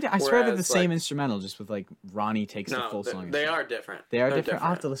 Are they? I swear they're the same instrumental, just with like Ronnie takes the full song. They are different. They are different. I'll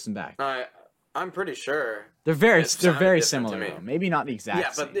have to listen back. I'm pretty sure they're very similar though. Maybe not the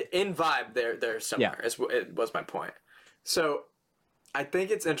exact same. But in vibe they're similar. Yeah. It was my point. So I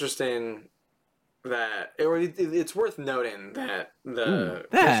think it's interesting that it's worth noting that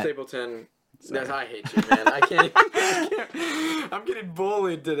Chris Stapleton. I hate you, man. I can't. I'm getting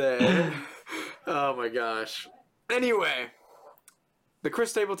bullied today. Oh my gosh. Anyway, the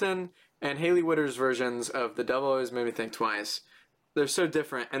Chris Stapleton and Hailey Whitters versions of The Devil Always Made Me Think Twice, they're so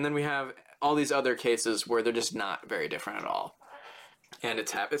different. And then we have all these other cases where they're just not very different at all. And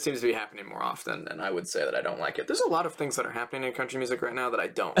it seems to be happening more often, and I would say that I don't like it. There's a lot of things that are happening in country music right now that I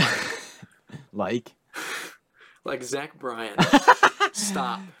don't like. Like Zach Bryan.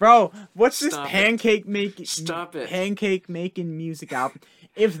 Stop. Bro, what's this pancake making music album?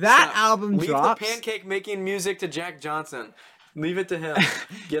 If that album drops... Leave the pancake making music to Jack Johnson. Leave it to him.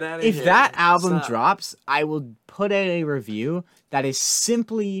 Get out of here. If that album drops, I will put out a review that is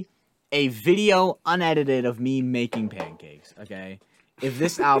simply a video unedited of me making pancakes, okay? If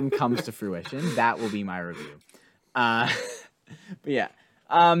this album comes to fruition, that will be my review. But yeah.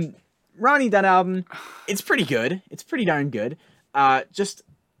 Ronnie Dunn album, it's pretty good. It's pretty darn good. Just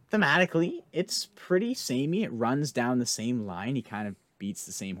thematically, it's pretty samey. It runs down the same line. He kind of beats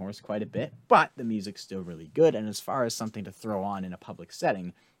the same horse quite a bit, but the music's still really good. And as far as something to throw on in a public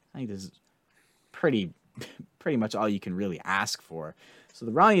setting, I think this is pretty much all you can really ask for. So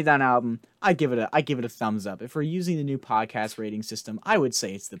the Ronnie Dunn album, I give it a thumbs up. If we're using the new podcast rating system, I would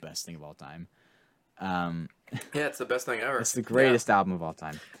say it's the best thing of all time. Yeah, it's the best thing ever. It's the greatest album of all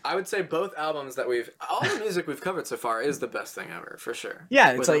time. I would say both albums that all the music we've covered so far is the best thing ever, for sure.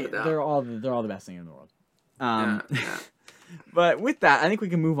 Yeah, it's like they're all the best thing in the world. Yeah. But with that, I think we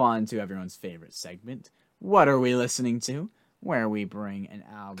can move on to everyone's favorite segment. What are we listening to? Where we bring an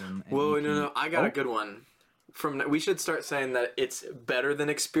album. Whoa, no, I got a good one. We should start saying that it's better than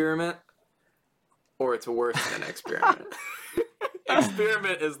Experiment, or it's worse than Experiment.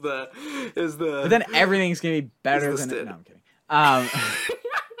 Experiment is the. But then everything's gonna be better than it. No, I'm kidding.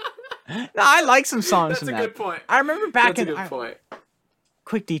 No, I like some songs from that. That's a good point. I remember back in. That's a good point.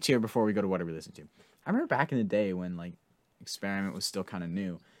 Quick detour before we go to what are we listening to. I remember back in the day when like Experiment was still kind of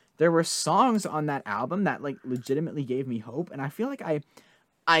new. There were songs on that album that like legitimately gave me hope, and I feel like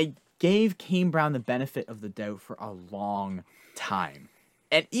I gave Kane Brown the benefit of the doubt for a long time,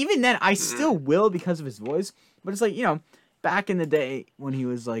 and even then I still will because of his voice. But it's like, you know, back in the day when he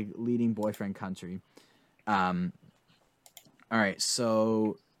was like leading Boyfriend Country. All right,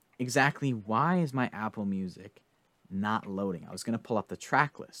 so exactly why is my Apple Music not loading? I was gonna pull up the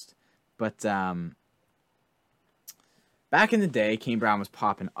track list, but back in the day, Kane Brown was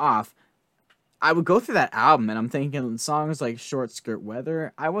popping off. I would go through that album, and I'm thinking songs like Short Skirt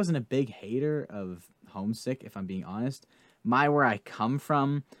Weather. I wasn't a big hater of Homesick, if I'm being honest. My Where I Come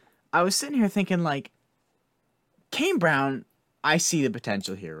From. I was sitting here thinking, like, Kane Brown, I see the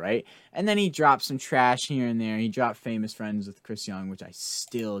potential here, right? And then he dropped some trash here and there. He dropped Famous Friends with Chris Young, which I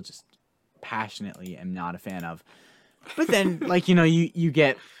still just passionately am not a fan of. But then, like, you know, you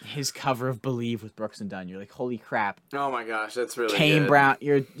get his cover of Believe with Brooks and Dunn. You're like, holy crap. Oh my gosh, that's really Kane good. Brown,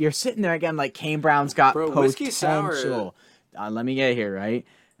 you're sitting there again like Kane Brown's got potential. Let me get here, right?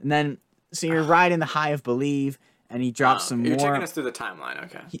 And then, so you're riding the high of Believe, and he drops some you're more. You're taking us through the timeline,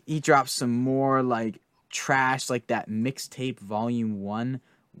 okay. He drops some more, like, trash, like that Mixtape Volume 1.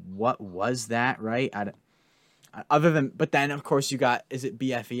 What was that, right? But then, of course, you got, is it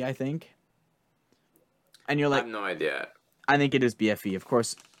BFE, I think? And you're like, I have no idea. I think it is BFE. Of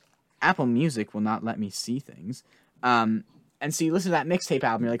course, Apple Music will not let me see things. And so you listen to that mixtape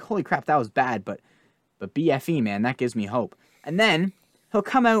album, you're like, holy crap, that was bad, but BFE, man, that gives me hope. And then he'll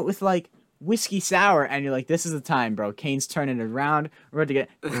come out with like Whiskey Sour, and you're like, this is the time, bro. Kane's turning it around. We're about to get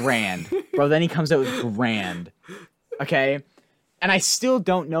Grand. Bro, then he comes out with Grand. Okay? And I still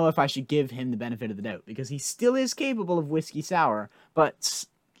don't know if I should give him the benefit of the doubt, because he still is capable of Whiskey Sour, but...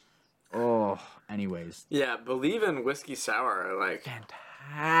 anyways. Yeah, Believe in Whiskey Sour are like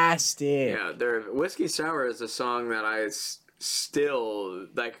fantastic. Yeah, Whiskey Sour is a song that I still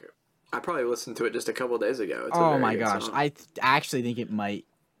like. I probably listened to it just a couple of days ago. It's oh my gosh, song. I actually think it might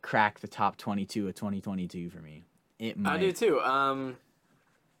crack the top 22 of 2022 for me. It might. I do too.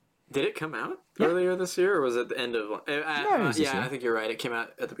 Did it come out earlier this year, or was it the end of? I think you're right. It came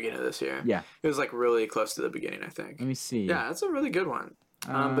out at the beginning of this year. Yeah, it was like really close to the beginning, I think. Let me see. Yeah, that's a really good one.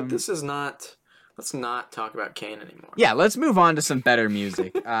 But this is not. Let's not talk about Kane anymore. Yeah, let's move on to some better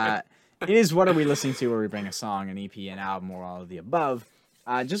music. It is What Are We Listening To, where we bring a song, an EP, an album, or all of the above.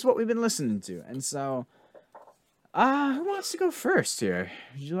 just what we've been listening to. And so, who wants to go first here?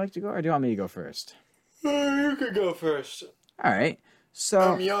 Would you like to go, or do you want me to go first? You could go first. All right. So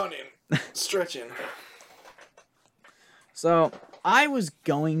I'm yawning, stretching. So I was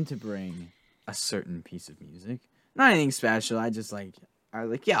going to bring a certain piece of music, not anything special. I was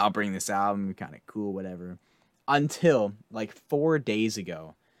like, yeah, I'll bring this album, kind of cool, whatever. Until like 4 days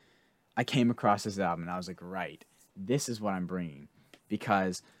ago, I came across this album and I was like, right, this is what I'm bringing,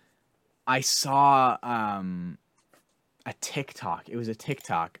 because I saw a TikTok. It was a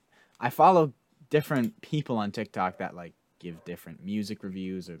TikTok. I follow different people on TikTok that like give different music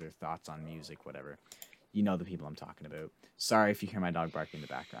reviews or their thoughts on music, whatever. You know the people I'm talking about. Sorry if you hear my dog barking in the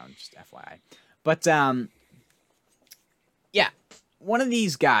background, just FYI. But yeah, one of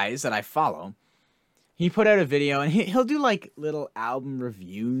these guys that I follow, he put out a video and he'll do like little album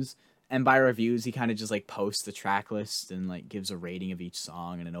reviews. And by reviews, he kind of just like posts the track list and like gives a rating of each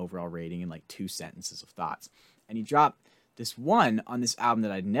song and an overall rating and like 2 sentences of thoughts. And he dropped this one on this album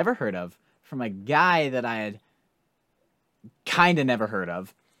that I'd never heard of from a guy that I had kind of never heard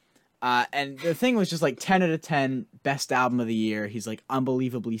of. And the thing was just like 10 out of 10, best album of the year. He's like,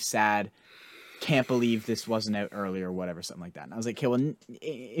 unbelievably sad. Can't believe this wasn't out earlier or whatever, something like that. And I was like, okay, well,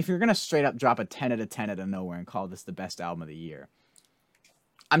 if you're going to straight up drop a 10 out of 10 out of nowhere and call this the best album of the year,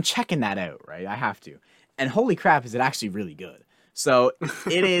 I'm checking that out, right? I have to. And holy crap, is it actually really good. So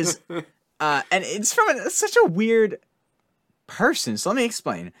it is, and it's from such a weird person. So let me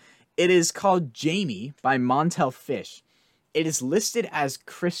explain. It is called Jamie by Montel Fish. It is listed as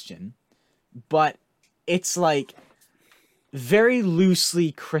Christian, but it's like very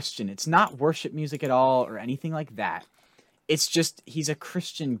loosely Christian. It's not worship music at all or anything like that. It's just he's a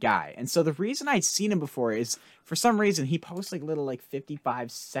Christian guy. And so the reason I'd seen him before is for some reason he posts like little like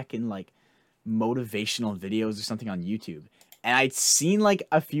 55-second like motivational videos or something on YouTube. And I'd seen like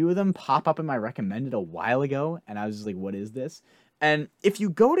a few of them pop up in my recommended a while ago, and I was just like, what is this? And if you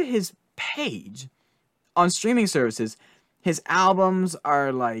go to his page on streaming services, his albums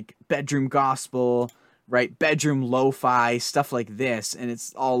are like bedroom gospel, right? Bedroom lo-fi, stuff like this. And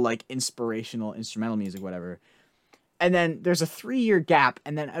it's all like inspirational, instrumental music, whatever. And then there's a 3-year gap.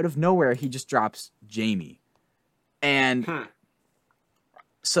 And then out of nowhere, he just drops Jamie. And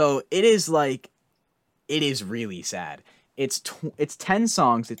so it is like, it is really sad. It's 10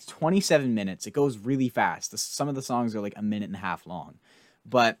 songs. It's 27 minutes. It goes really fast. Some of the songs are like a minute and a half long.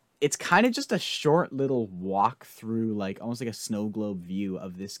 But it's kind of just a short little walk through, like almost like a snow globe view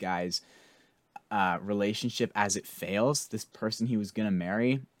of this guy's relationship as it fails. This person he was gonna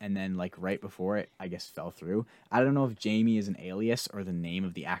marry, and then like right before it, I guess, fell through. I don't know if Jamie is an alias or the name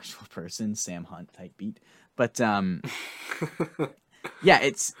of the actual person, Sam Hunt type beat. But yeah,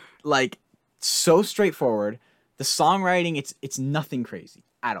 it's like so straightforward. The songwriting, it's nothing crazy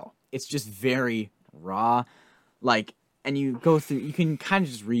at all. It's just very raw, like. And you go through, you can kind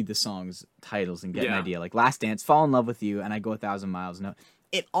of just read the song's titles and get an idea. Like Last Dance, Fall in Love with You, and I Go 1,000 Miles. No,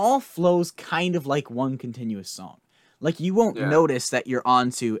 it all flows kind of like one continuous song. Like you won't notice that you're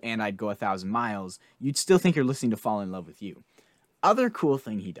on to And I'd Go 1,000 Miles. You'd still think you're listening to Fall in Love with You. Other cool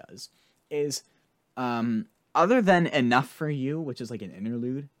thing he does is, other than Enough for You, which is like an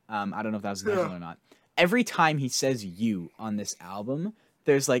interlude. I don't know if that was intentional or not. Every time he says you on this album,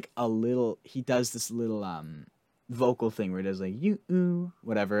 there's like a little, he does this little, vocal thing where it does like you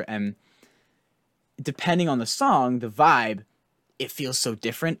whatever, and depending on the song, the vibe, it feels so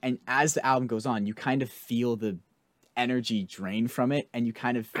different. And as the album goes on, you kind of feel the energy drain from it, and you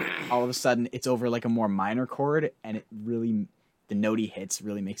kind of all of a sudden it's over like a more minor chord, and it really, the note he hits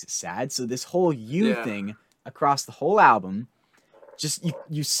really makes it sad. So this whole thing across the whole album, just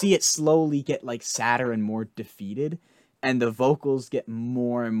you see it slowly get like sadder and more defeated, and the vocals get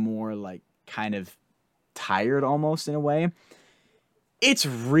more and more like kind of tired almost in a way. It's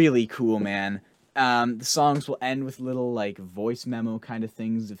really cool, man. The songs will end with little like voice memo kind of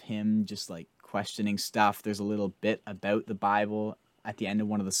things of him just like questioning stuff. There's a little bit about the Bible at the end of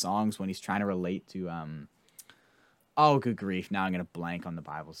one of the songs when he's trying to relate to oh good grief, now I'm gonna blank on the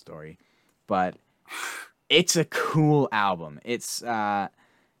Bible story. But it's a cool album. It's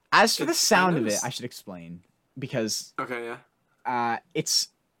as for the sound of it, I should explain, because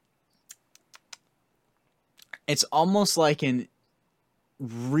it's almost like an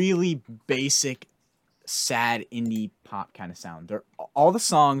really basic, sad indie pop kind of sound. All the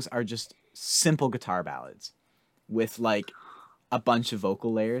songs are just simple guitar ballads with like a bunch of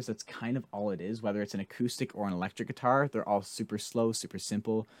vocal layers. That's kind of all it is. Whether it's an acoustic or an electric guitar, they're all super slow, super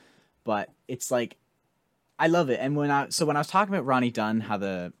simple. But it's like, I love it. And when I was talking about Ronnie Dunn, how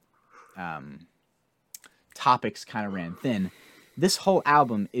the topics kind of ran thin, this whole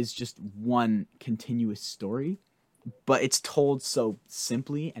album is just one continuous story, but it's told so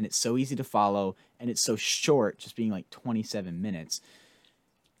simply and it's so easy to follow and it's so short, just being like 27 minutes.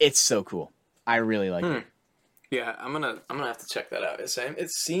 It's so cool. I really like it. Yeah, I'm gonna have to check that out.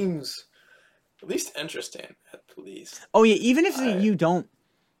 It seems at least interesting, at least. Oh yeah, even if you don't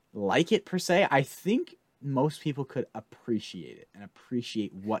like it per se, I think most people could appreciate it and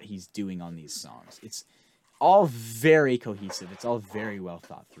appreciate what he's doing on these songs. It's all very cohesive. It's all very well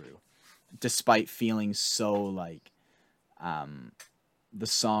thought through, despite feeling so like the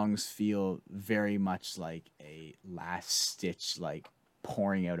songs feel very much like a last stitch, like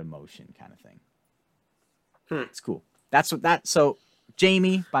pouring out emotion kind of thing. It's cool. So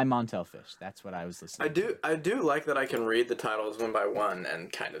Jamie by Montel Fish. That's what I was listening to. I do like that I can read the titles one by one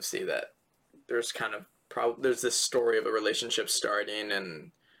and kind of see that there's kind of there's this story of a relationship starting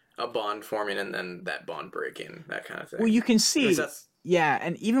and a bond forming and then that bond breaking, that kind of thing. Well, you can see, yeah,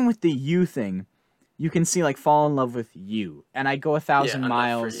 and even with the you thing, you can see like fall in love with you, and I go 1,000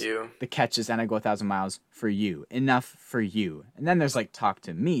 miles. For you. The catches, and I go 1,000 miles for you. Enough for you, and then there's like talk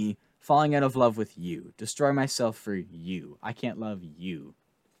to me, falling out of love with you, destroy myself for you. I can't love you.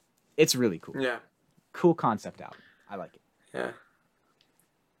 It's really cool. Yeah, cool concept album. I like it. Yeah.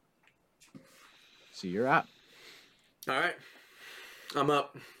 So you're up. All right, I'm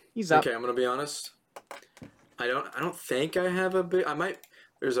up. He's up. Okay, I'm gonna be honest. I don't think I have a big. I might.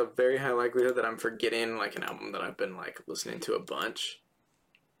 There's a very high likelihood that I'm forgetting like an album that I've been like listening to a bunch.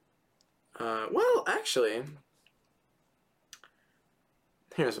 Well, actually,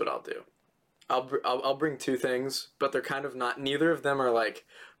 here's what I'll do. I'll bring two things, but they're kind of not. Neither of them are like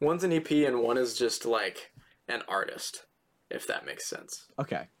one's an EP and one is just like an artist, if that makes sense.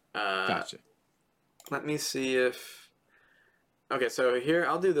 Okay. Gotcha. Let me see if. Okay, so here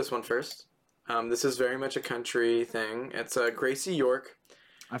I'll do this one first. This is very much a country thing. It's Gracie York.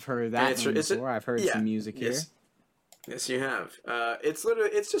 I've heard that before. I've heard some music here. Yes, you have.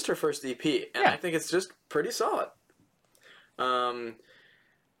 It's just her first EP, and I think it's just pretty solid. I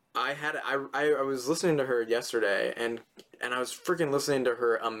was listening to her yesterday, and I was freaking listening to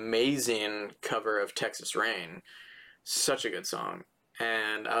her amazing cover of Texas Rain. Such a good song,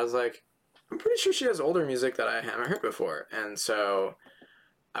 and I was like, I'm pretty sure she has older music that I haven't heard before, and so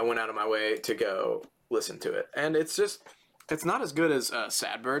I went out of my way to go listen to it, and it's not as good as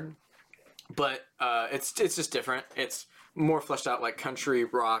Sad Bird, but it's just different. It's more fleshed out, like country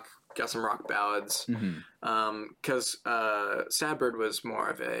rock, got some rock ballads. Because Sad Bird was more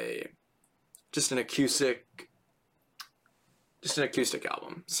of just an acoustic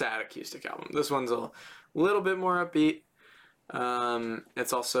album, sad acoustic album. This one's a little bit more upbeat.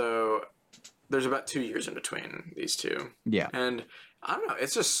 It's also there's about 2 years in between these two. Yeah, and I don't know,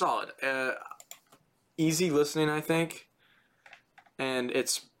 it's just solid, easy listening, I think. And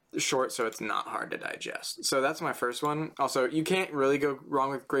it's short, so it's not hard to digest. So that's my first one. Also, you can't really go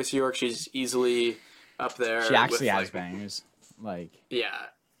wrong with Gracie York. She's easily up there. She actually has bangers. Yeah,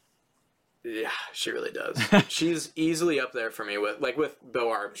 she really does. She's easily up there for me with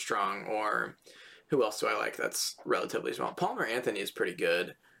Bo Armstrong, or who else do I like that's relatively small? Palmer Anthony is pretty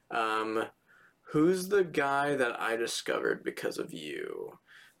good. Who's the guy that I discovered because of you?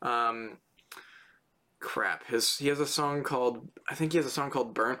 Crap. He has a song called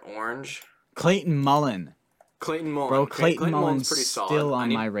Burnt Orange. Clayton Mullen. Bro, Clayton Mullen's pretty solid. Still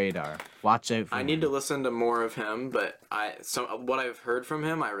on my radar. Watch out for him. I need to listen to more of him, but what I've heard from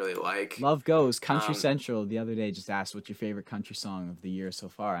him I really like. Love Goes. Country Central the other day just asked what's your favorite country song of the year so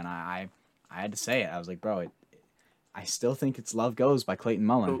far, and I had to say it. I was like, bro, I still think it's Love Goes by Clayton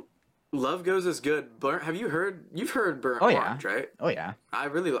Mullen. Love Goes is good. You've heard Burnt Orange, right? Oh yeah. I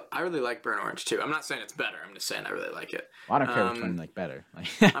really like Burnt Orange too. I'm not saying it's better. I'm just saying I really like it. Well, I don't care which one you like better.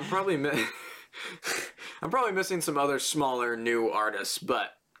 I'm probably missing some other smaller new artists,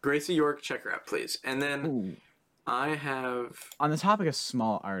 but Gracie York, check her out, please. And then I have on the topic of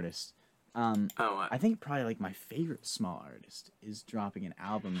small artists. What? I think probably like my favorite small artist is dropping an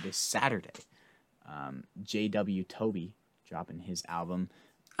album this Saturday. J.W. Toby dropping his album.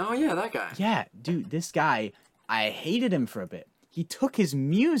 Oh, yeah, that guy. Yeah, dude, this guy, I hated him for a bit. He took his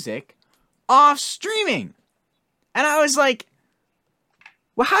music off streaming. And I was like,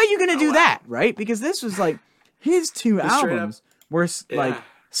 well, how are you going to do that, right? Because this was like, his two albums were like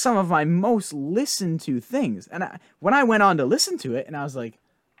some of my most listened to things. And when I went on to listen to it, and I was like,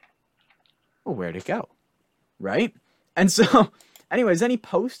 well, where'd it go? Right? And so, anyways, then he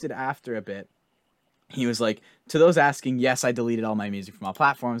posted after a bit. He was like, to those asking, yes, I deleted all my music from all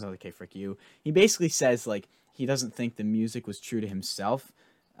platforms. I was like, okay, frick you. He basically says, like, he doesn't think the music was true to himself.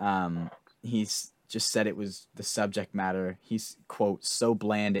 He's just said it was the subject matter. He's, quote, so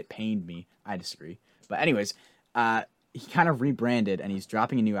bland it pained me. I disagree. But anyways, he kind of rebranded, and he's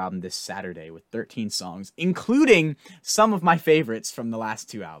dropping a new album this Saturday with 13 songs, including some of my favorites from the last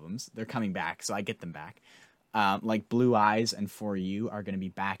 2 albums. They're coming back, so I get them back. Like Blue Eyes and For You are going to be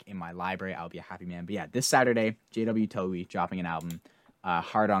back in my library. I'll be a happy man. But yeah, this Saturday, J.W. Towie dropping an album.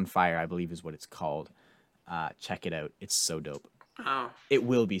 Heart on Fire, I believe is what it's called. Check it out. It's so dope. Oh. It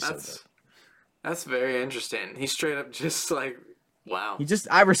will be so dope. That's very interesting. He straight up just like, wow.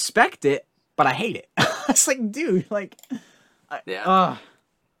 I respect it, but I hate it. It's like, dude, like, yeah.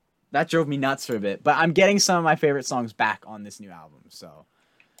 That drove me nuts for a bit. But I'm getting some of my favorite songs back on this new album, so.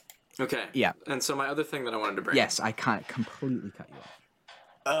 Okay. Yeah. And so my other thing that I wanted to bring. Yes, I completely cut you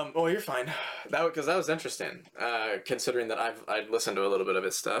off. Well, you're fine. Because that was interesting. Considering that I'd listened to a little bit of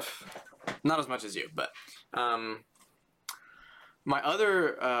his stuff, not as much as you, but my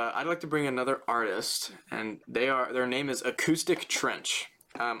other I'd like to bring another artist, and their name is Acoustic Trench.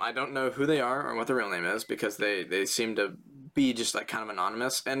 I don't know who they are or what their real name is because they seem to be just like kind of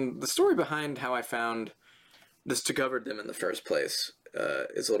anonymous. And the story behind how I discovered them in the first place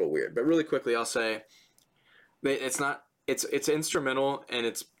is a little weird. But really quickly, I'll say it's instrumental and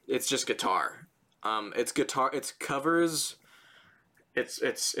it's just guitar. It's guitar. It's covers. It's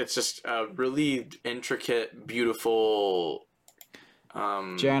just a really intricate, beautiful.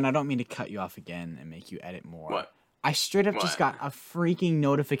 Jaron, I don't mean to cut you off again and make you edit more. What? I straight up just got a freaking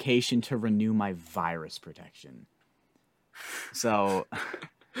notification to renew my virus protection. So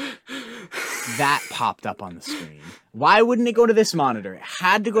that popped up on the screen. Why wouldn't it go to this monitor? It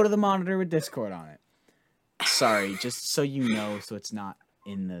had to go to the monitor with Discord on it. Sorry, just so you know, so it's not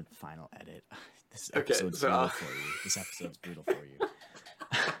in the final edit. This episode's brutal for you. This episode's brutal for you.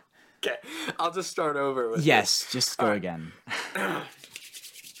 Okay, I'll just start over with Yes, just go again. All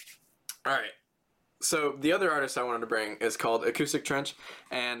right. So the other artist I wanted to bring is called Acoustic Trench,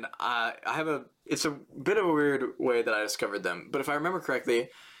 and it's a bit of a weird way that I discovered them, but if I remember correctly,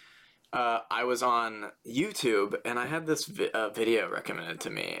 I was on YouTube and I had this video recommended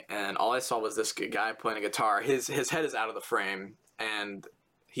to me, and all I saw was this guy playing a guitar. His head is out of the frame, and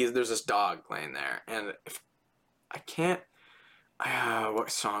there's this dog laying there, and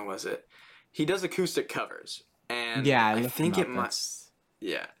what song was it? He does acoustic covers, and yeah, I think it might.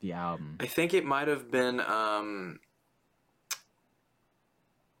 Yeah, the album. I think it might have been.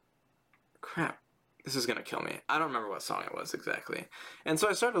 Crap, this is gonna kill me. I don't remember what song it was exactly. And so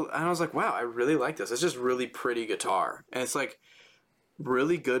I was like, wow, I really like this. It's just really pretty guitar, and it's like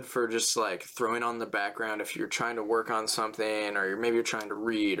really good for just like throwing on the background if you're trying to work on something, or maybe you're trying to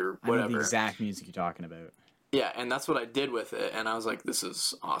read or whatever. I know the exact music you're talking about. Yeah, and that's what I did with it, and I was like, this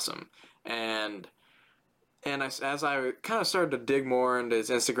is awesome. And as I kind of started to dig more into his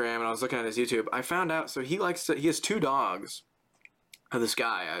Instagram and I was looking at his YouTube, I found out, so he has 2 dogs. This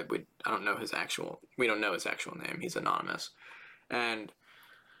guy, I don't know we don't know his actual name. He's anonymous. And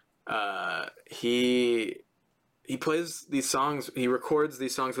he plays these songs, he records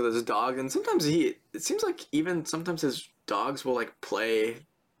these songs with his dog, and sometimes it seems like even sometimes his dogs will like play,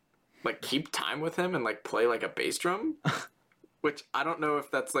 like keep time with him and like play like a bass drum, which I don't know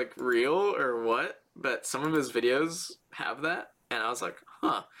if that's like real or what, but some of his videos have that, and I was like,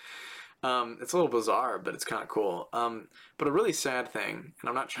 huh. It's a little bizarre, but it's kind of cool. But a really sad thing, and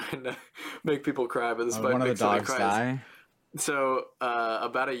I'm not trying to make people cry, but this might one of make the dogs die. So,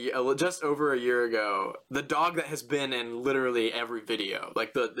 about just over a year ago, the dog that has been in literally every video,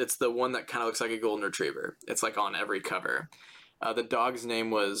 like it's the one that kind of looks like a golden retriever. It's like on every cover. The dog's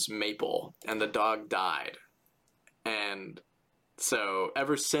name was Maple, and the dog died. And so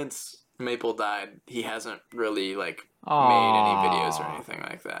ever since Maple died, he hasn't really like made any videos or anything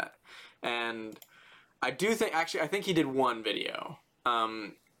like that. And I think he did one video.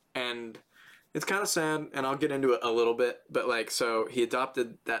 And it's kind of sad, and I'll get into it a little bit, but like, so he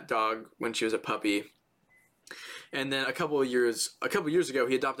adopted that dog when she was a puppy. And then a couple of years ago,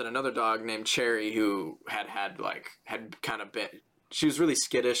 he adopted another dog named Cherry, who had kind of been, she was really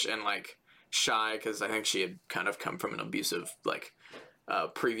skittish and like shy, because I think she had kind of come from an abusive like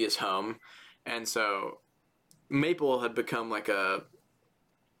previous home. And so Maple had become like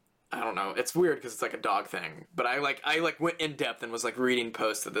I don't know. It's weird because it's like a dog thing, but I went in depth and was like reading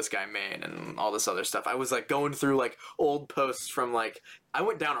posts that this guy made and all this other stuff. I was like going through like old posts from like, I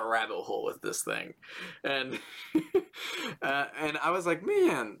went down a rabbit hole with this thing, and and I was like,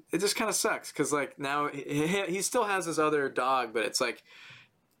 man, it just kind of sucks because like now he still has his other dog, but it's like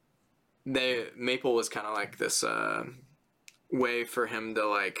Maple was kind of like this way for him to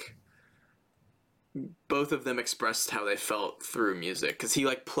like both of them expressed how they felt through music, because he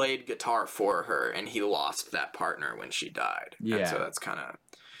like played guitar for her and he lost that partner when she died. Yeah. And so that's kind of,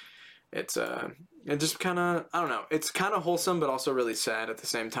 it just kind of, I don't know, it's kind of wholesome but also really sad at the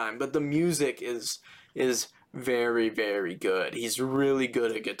same time. But the music is very, very good. He's really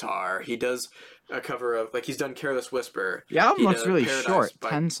good at guitar. He does a cover of, like, he's done Careless Whisper. The album looks really short.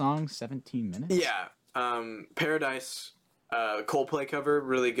 10 songs, 17 minutes. Yeah. Paradise, Coldplay cover,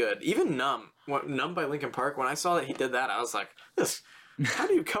 really good. Even Numb by Linkin Park. When I saw that he did that, I was like, how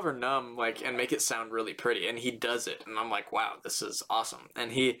do you cover Numb, like, and make it sound really pretty? And he does it, and I'm like, wow, this is awesome.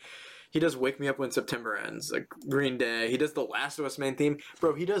 And he does Wake Me Up When September Ends, like Green Day. He does the Last of Us main theme.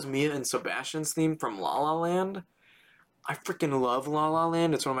 Bro, he does Mia and Sebastian's theme from La La Land. I freaking love La La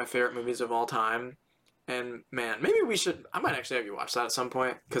Land. It's one of my favorite movies of all time. And, man, maybe I might actually have you watch that at some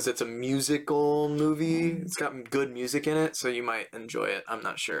point, because it's a musical movie. It's got good music in it, so you might enjoy it. I'm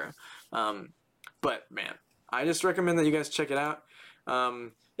not sure. But, man, I just recommend that you guys check it out.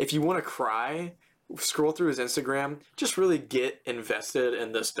 If you want to cry, scroll through his Instagram, just really get invested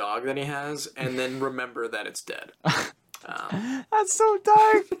in this dog that he has, and then remember that it's dead. That's so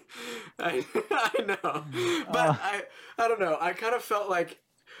dark. I know. But I don't know. I kind of felt like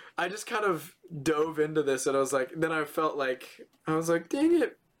I just kind of dove into this, and I was like, dang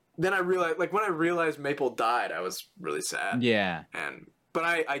it. Then I realized, like, when I realized Maple died, I was really sad. Yeah. But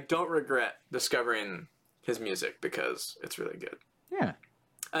I don't regret discovering his music, because it's really good. Yeah.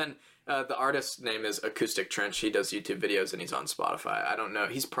 And the artist's name is Acoustic Trench. He does YouTube videos, and he's on Spotify. I don't know.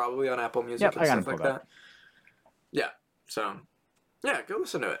 He's probably on Apple Music and stuff like that. Yeah. So, yeah, go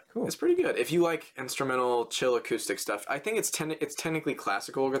listen to it. Cool. It's pretty good. If you like instrumental, chill, acoustic stuff, I think it's technically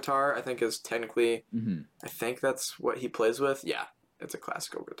classical guitar. I think I think that's what he plays with. Yeah, it's a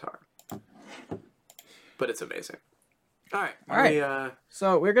classical guitar. But it's amazing. All right.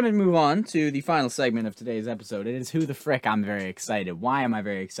 So we're going to move on to the final segment of today's episode. It is Who the Frick I'm Very Excited. Why am I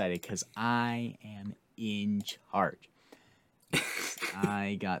very excited? Because I am in charge.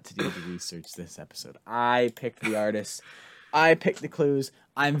 I got to do the research this episode. I picked the artists. I picked the clues.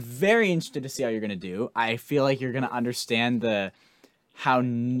 I'm very interested to see how you're going to do. I feel like you're going to understand how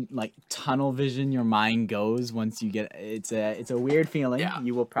tunnel vision your mind goes once you get it. It's a weird feeling. Yeah.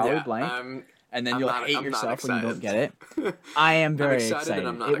 You will probably blank. And then you'll hate yourself when you don't get it. I am very excited.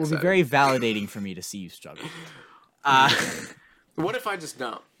 It will be very validating for me to see you struggle. What if I just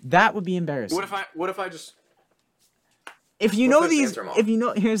don't? That would be embarrassing. What if I just... If you know these,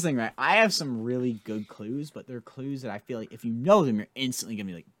 here's the thing, right? I have some really good clues, but they're clues that I feel like if you know them, you're instantly gonna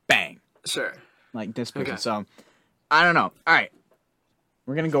be like, bang. Sure. Like this person. Okay. So, I don't know. All right,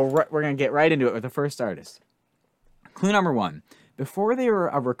 we're gonna get right into it with the first artist. Clue number 1: before they were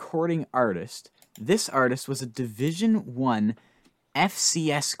a recording artist, this artist was a Division I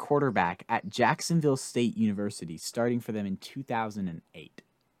FCS quarterback at Jacksonville State University, starting for them in 2008.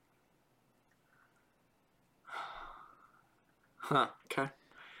 Huh, okay.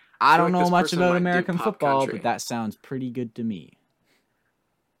 I don't know much about American football, but that sounds pretty good to me.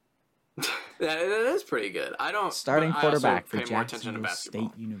 That is pretty good. Starting quarterback for Jacksonville State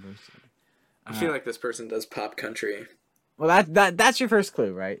University. I feel like this person does pop country. Well, that's your first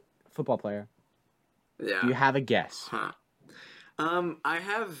clue, right? Football player. Yeah. Do you have a guess? Huh. I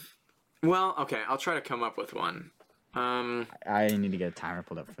have... Well, okay, I'll try to come up with one. I need to get a timer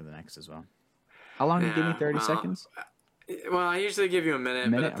pulled up for the next as well. How long? You give me 30 seconds? Well, I usually give you a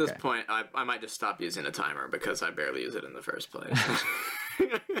minute, but at this point, I might just stop using a timer because I barely use it in the first place.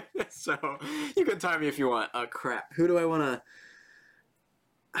 So, you can time me if you want. Oh, crap. Who do I want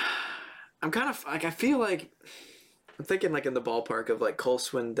to... I'm kind of... like, I feel like... I'm thinking, like, in the ballpark of, like, Cole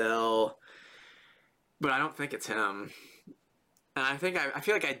Swindell, but I don't think it's him. And I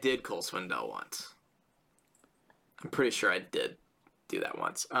feel like I did Cole Swindell once. I'm pretty sure I did do that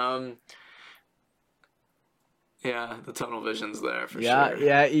once. Yeah, the tunnel vision's there for sure.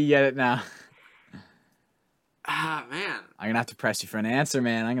 Yeah, you get it now. Man. I'm going to have to press you for an answer,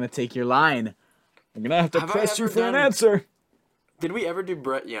 man. I'm going to take your line. I'm going to have to press you for an answer. Did we ever do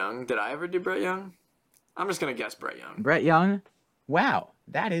Brett Young? Did I ever do Brett Young? I'm just going to guess Brett Young. Brett Young? Wow,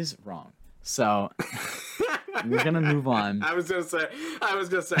 that is wrong. So, we're going to move on. I was going to say, I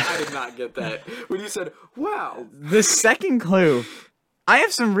did not get that. When you said, wow. The second clue... I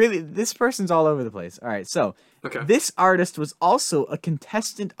have some this person's all over the place. All right, so This artist was also a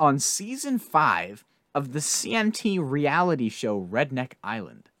contestant on season 5 of the CMT reality show Redneck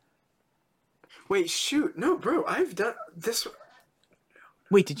Island. Wait, shoot. No, bro, I've done this.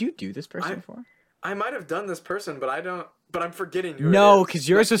 Wait, did you do this person before? I might have done this person, but I'm forgetting who No, because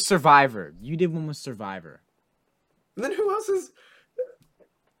yours was Survivor. You did one with Survivor. And then who else is...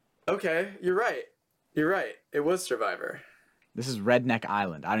 Okay, you're right. You're right. It was Survivor. This is Redneck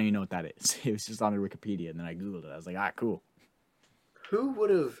Island. I don't even know what that is. It was just on Wikipedia, and then I googled it. I was like, cool. Who would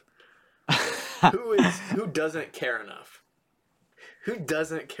have? Who doesn't care enough? Who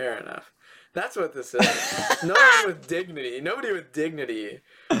doesn't care enough? That's what this is. No one with dignity. Nobody with dignity.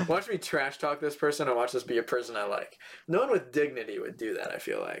 Watch me trash talk this person and watch this be a person I like. No one with dignity would do that, I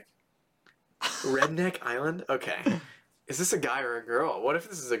feel like. Redneck Island? Okay. Is this a guy or a girl? What if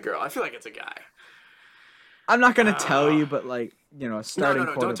this is a girl? I feel like it's a guy. I'm not going to tell you, but a starting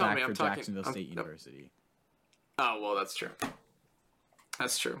no, quarterback for Jacksonville State University. Oh, well, that's true.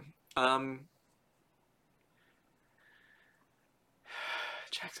 That's true.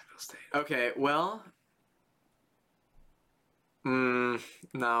 Jacksonville State. Okay, well...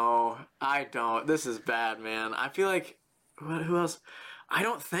 no, I don't. This is bad, man. I feel like... Who else? I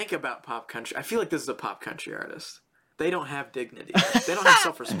don't think about pop country. I feel like this is a pop country artist. They don't have dignity. They don't have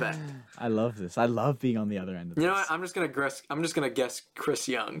self-respect. I love this. I love being on the other end of this. You know what? I'm just gonna guess Chris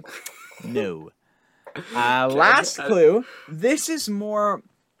Young. No. Last clue. This is more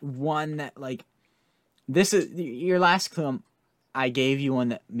one that this is your last clue. I gave you one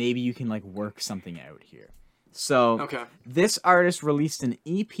that maybe you can work something out here. So this artist released an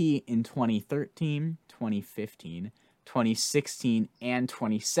EP in 2013, 2015, 2016, and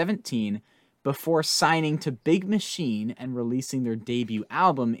 2017. Before signing to Big Machine and releasing their debut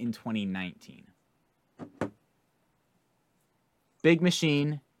album in 2019. Big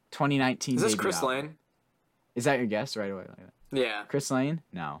Machine, 2019 Is this debut Chris album. Lane? Is that your guess right away? Yeah. Chris Lane?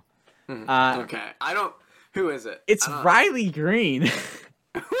 No. Okay. I don't... Who is it? It's Riley Green.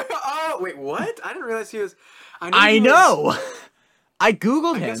 Oh, wait, what? I didn't realize he was... I know! I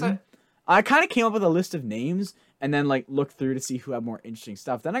Googled him. I kind of came up with a list of names and then looked through to see who had more interesting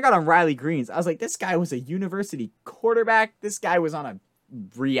stuff. Then I got on Riley Green's. I was like, this guy was a university quarterback. This guy was on a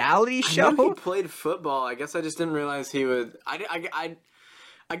reality show. I knew he played football. I guess I just didn't realize he would. I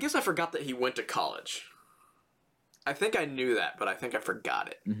guess I forgot that he went to college. I think I knew that, but I think I forgot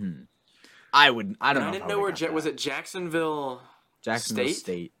it. Mm-hmm. I don't know. I didn't know where. Was it Jacksonville? Jacksonville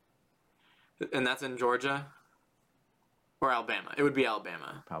State. And that's in Georgia. Or Alabama. It would be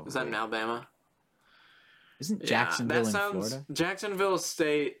Alabama. Probably. Is that in Alabama? Isn't Jacksonville in Florida? Jacksonville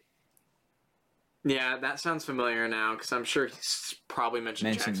State. Yeah, that sounds familiar now because I'm sure he's probably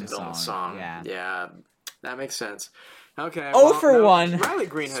mentioned Jacksonville in the song. Yeah, that makes sense. Okay. For 1. Riley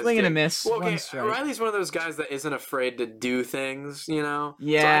Green has swing and a miss. Well, okay, Riley's one of those guys that isn't afraid to do things. Yeah. So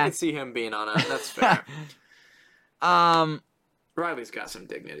I could see him being on it. That's fair. Riley's got some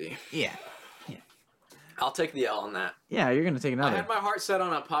dignity. Yeah. I'll take the L on that. Yeah, you're gonna take another. I had my heart set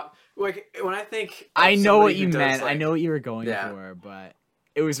on a pop. When I think, I know what you meant. I know what you were going for, but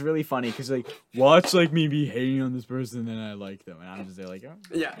it was really funny because watch me be hating on this person, and then I like them, and I'm just oh.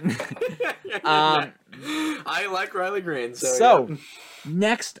 Yeah. I like Riley Green. So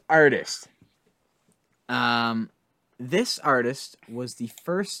next artist. This artist was the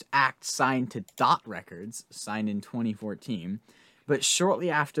first act signed to Dot Records, signed in 2014, but shortly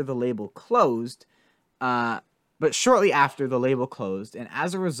after the label closed. And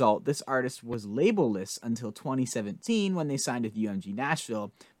as a result, this artist was label-less until 2017 when they signed with UMG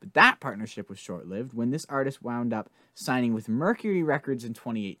Nashville, but that partnership was short-lived when this artist wound up signing with Mercury Records in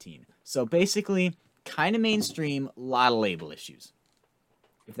 2018. So basically, kind of mainstream, a lot of label issues,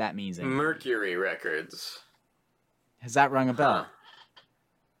 if that means anything. Mercury Records. Has that rung a bell?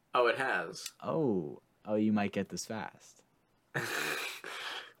 Oh, it has. Oh, you might get this fast.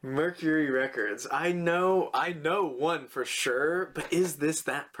 Mercury Records. I know one for sure, but is this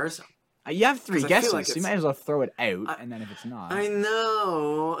that person? You have 3 guesses, so you might as well throw it out, and then if it's not... I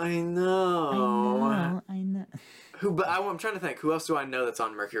know. Who? But I'm trying to think. Who else do I know that's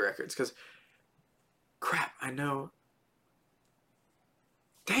on Mercury Records? Because, crap, I know...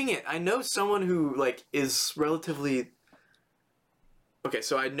 Dang it, I know someone who, is relatively... Okay,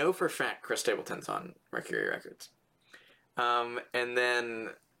 so I know for a fact Chris Stapleton's on Mercury Records. And then...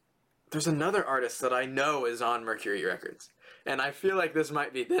 There's another artist that I know is on Mercury Records. And I feel like this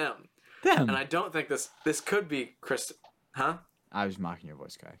might be them. Them? And I don't think this could be Chris... Huh? I was mocking your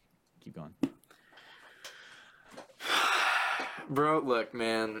voice crack. Keep going. Bro, look,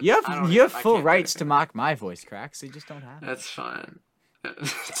 man. You have full rights to mock my voice cracks. They just don't have it. That's fine.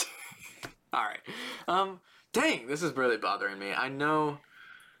 Alright. Dang, this is really bothering me. I know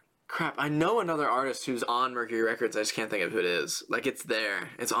another artist who's on Mercury Records. I just can't think of who it is. It's there.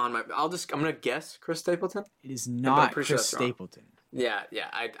 It's on my... I'm gonna guess Chris Stapleton. It is not Chris Stapleton. Yeah.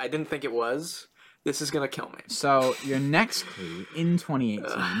 I didn't think it was. This is gonna kill me. So, your next clue, in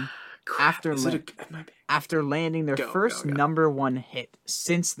 2018... after landing their first number one hit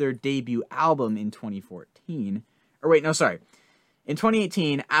since their debut album in 2014. Or wait, no, sorry. In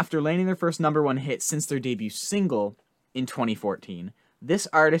 2018, after landing their first number one hit since their debut single in 2014, this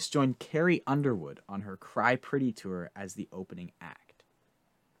artist joined Carrie Underwood on her Cry Pretty tour as the opening act.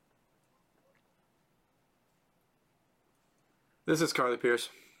 This is Carly Pearce.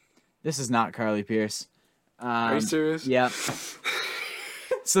 This is not Carly Pearce. Are you serious? Yep.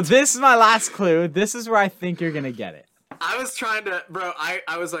 So this is my last clue. This is where I think you're gonna get it. I was trying to, bro.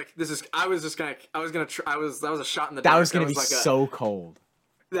 I was like, that was a shot in the dark. That was gonna be so cold.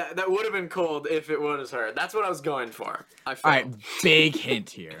 That would have been cold if it was her. That's what I was going for. All right, big hint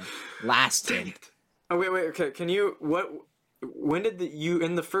here. Last hint. Oh wait, okay. Can you when did you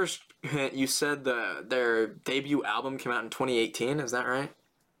in the first hint you said their debut album came out in 2018? Is that right?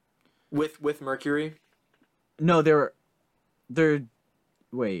 With Mercury? No, they're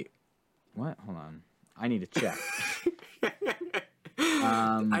wait. What? Hold on. I need to check.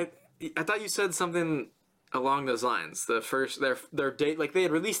 I thought you said something along those lines. The first their date, like they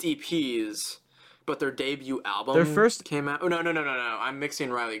had released EPs, but their debut album came out. Oh no! I'm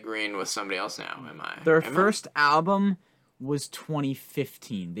mixing Riley Green with somebody else now. Am I? Their first album was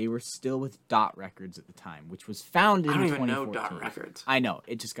 2015. They were still with Dot Records at the time, which was founded in 2014. I don't even know Dot Records. I know.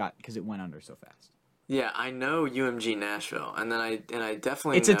 It just got because it went under so fast. Yeah, I know UMG Nashville, and then I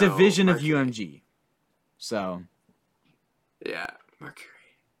definitely it's a division of UMG. So. Yeah, Mercury.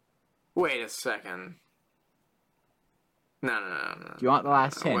 Wait a second. No. Do you want the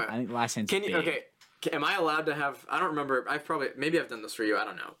last hint? I think the last hint's big. Okay, am I allowed to have... I don't remember. Maybe I've done this for you. I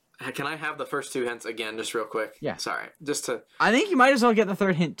don't know. Can I have the first two hints again, just real quick? Yeah. Sorry, just to... I think you might as well get the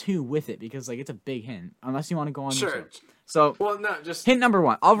third hint, too, with it, because, like, it's a big hint. Unless you want to go on... Sure. So... Well, no, just... Hint number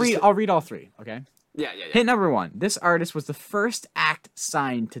one. I'll read all three, okay? Yeah. Hint number one. This artist was the first act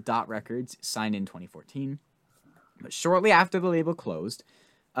signed to Dot Records, signed in 2014. But shortly after the label closed...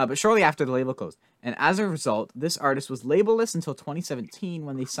 And as a result, this artist was labelless until 2017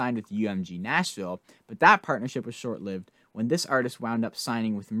 when they signed with UMG Nashville, but that partnership was short-lived when this artist wound up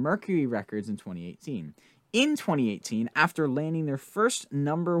signing with Mercury Records in 2018. In 2018, after landing their first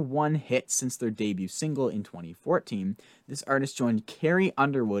number one hit since their debut single in 2014, this artist joined Carrie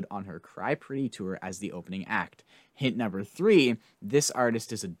Underwood on her Cry Pretty tour as the opening act. Hint number three, this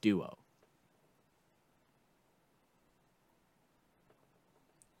artist is a duo.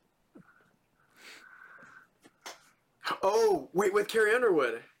 Oh, wait, with Carrie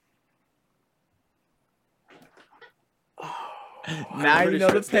Underwood. Now you know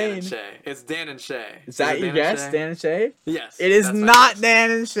the pain. It's Dan and Shay. Is that your guess, Dan and Shay? Yes. It is not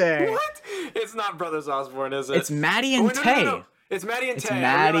Dan and Shay. What? It's not Brothers Osborne, is it? It's Maddie and Tay. No. It's Maddie and Tay.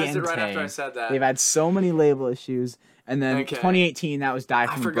 I realized it right after I said that. They've had so many label issues. And then 2018, that was Die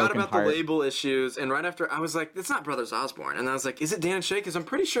From a Broken Heart. I forgot about the label issues, and right after, I was like, it's not Brothers Osborne. And I was like, is it Dan and Shay? Because I'm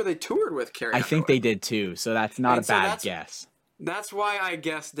pretty sure they toured with Carrie Underwood. I think they did too, so that's not a bad guess. That's why I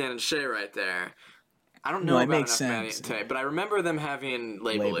guessed Dan and Shay right there. I don't know about enough Maddie and Tay, but I remember them having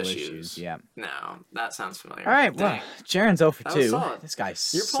label issues. Yeah. No, that sounds familiar. All right, well, Jaren's 0 for 2. This guy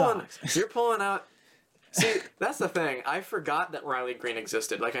sucks. You're pulling out... See, that's the thing. I forgot that Riley Green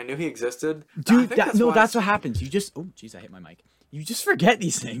existed. Like, I knew he existed. Dude, that's what happens. You just... Oh, jeez, I hit my mic. You just forget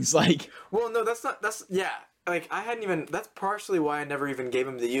these things, like... Well, no, yeah. Like, I hadn't even... That's partially why I never even gave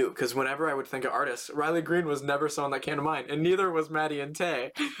him the U. Because whenever I would think of artists, Riley Green was never someone that came to mind. And neither was Maddie and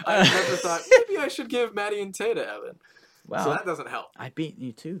Tay. I never thought, maybe I should give Maddie and Tay to Evan. Well, so that doesn't help. I beat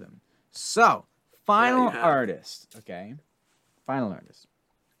you to them. So, final artist. Okay? Final artist.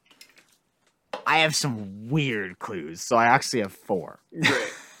 I have some weird clues, so I actually have 4.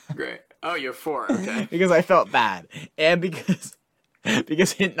 Great. Oh, you have 4, okay. Because I felt bad. And because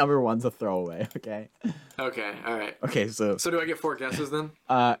hint number 1's a throwaway, okay? Okay, alright. Okay, so do I get 4 guesses then?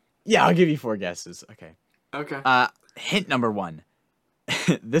 Yeah, I'll give you 4 guesses, okay. Okay. Hint number 1.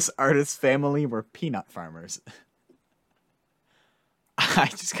 This artist's family were peanut farmers. I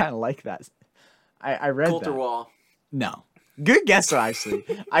just kind of like that. I read Coulter that. Wall. No. Good guess, though, actually.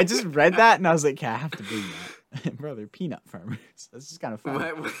 I just read that, and I was like, okay, I have to bring that. Bro, they're peanut farmers. That's just kind of funny.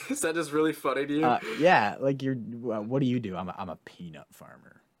 Is that just really funny to you? Yeah, like, what do you do? I'm a peanut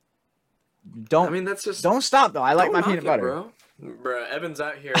farmer. That's just... Don't stop, though. I like my peanut butter. Bro, Evan's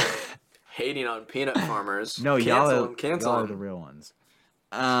out here hating on peanut farmers. No, y'all are the real ones.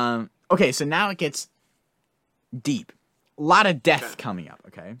 Okay, so now it gets deep. A lot of death coming up,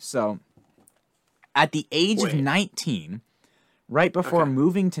 okay? So, at the age of 19... Right before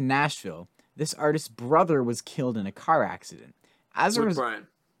moving to Nashville, this artist's brother was killed in a car accident. As a result, Brian.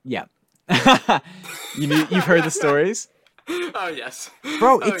 Yeah. You've heard the stories? Oh yes,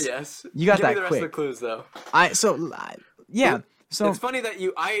 bro. Oh yes. You got Give that me the quick. rest of the clues though. Yeah. So it's funny that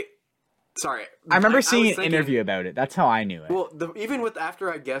Sorry. I remember seeing an interview about it. That's how I knew it. Well, even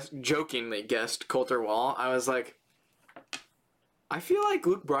after I jokingly guessed Coulter Wall, I was like, I feel like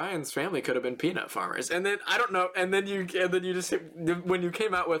Luke Bryan's family could have been peanut farmers. And then I don't know. And then you just when you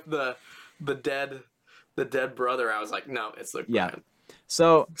came out with the dead brother, I was like, no, it's Luke Bryan.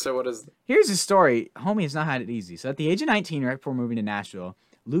 So what is? Here's his story. Homie has not had it easy. So at the age of 19, right before moving to Nashville,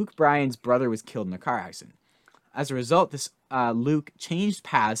 Luke Bryan's brother was killed in a car accident. As a result, Luke changed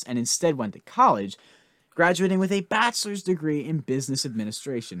paths and instead went to college, graduating with a bachelor's degree in business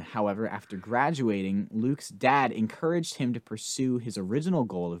administration. However, after graduating, Luke's dad encouraged him to pursue his original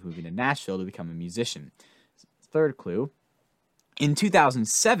goal of moving to Nashville to become a musician. Third clue. In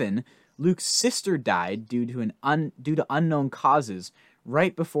 2007, Luke's sister died due to unknown causes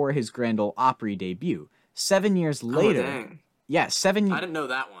right before his Grand Ole Opry debut. 7 years later... Oh, dang. Yeah, I didn't know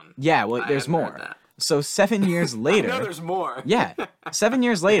that one. Yeah, well, there's more. So 7 years later... I know there's more. Yeah. 7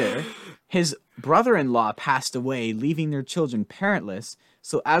 years later, his brother-in-law passed away, leaving their children parentless.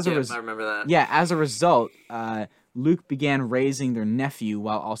 So I remember that. Yeah, as a result, Luke began raising their nephew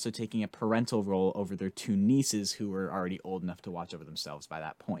while also taking a parental role over their two nieces who were already old enough to watch over themselves by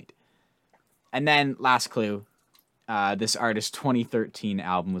that point. And then, last clue, this artist's 2013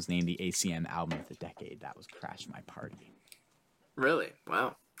 album was named the ACM Album of the Decade. That was Crash My Party. Really?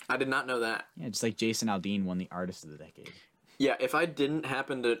 Wow. I did not know that. Yeah, just like Jason Aldean won the Artist of the Decade. Yeah, if I didn't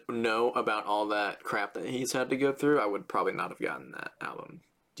happen to know about all that crap that he's had to go through, I would probably not have gotten that album.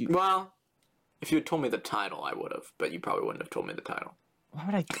 Well, if you had told me the title, I would have, but you probably wouldn't have told me the title. Why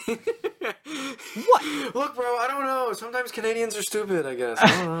would I? What? Look, bro, I don't know. Sometimes Canadians are stupid, I guess. I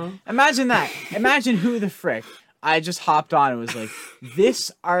don't know. Imagine that. Imagine who the frick. I just hopped on and was like,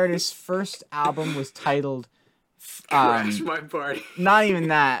 this artist's first album was titled... Crash My Party. Not even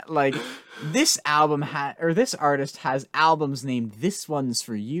that. Like, this artist has albums named This One's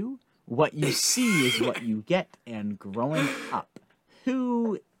For You, What You See Is What You Get, and Growing Up.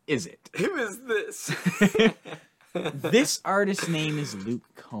 Who is it? Who is this? This artist's name is Luke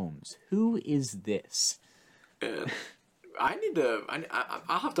Combs. Who is this? I'll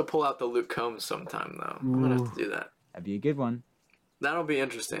have to pull out the Luke Combs sometime, though. I'm going to have to do that. That'd be a good one. That'll be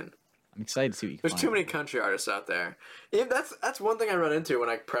interesting. I'm excited to see what you can There's too many country artists out there. Yeah, that's one thing I run into when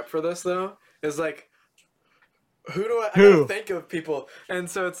I prep for this, though, is like, who do I gotta think of people? And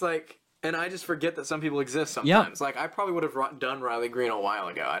so it's like, and I just forget that some people exist sometimes. Yep. Like, I probably would have done Riley Green a while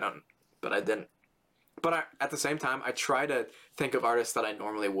ago. But I didn't. But at the same time, I try to think of artists that I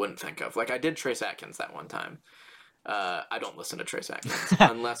normally wouldn't think of. Like, I did Trace Atkins that one time. I don't listen to Trace Atkins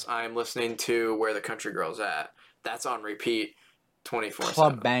unless I'm listening to Where the Country Girl's At. That's on repeat 24/7.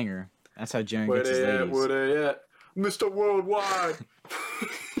 Club banger. That's how Jaron gets his ladies. Where they at? Mr. Worldwide.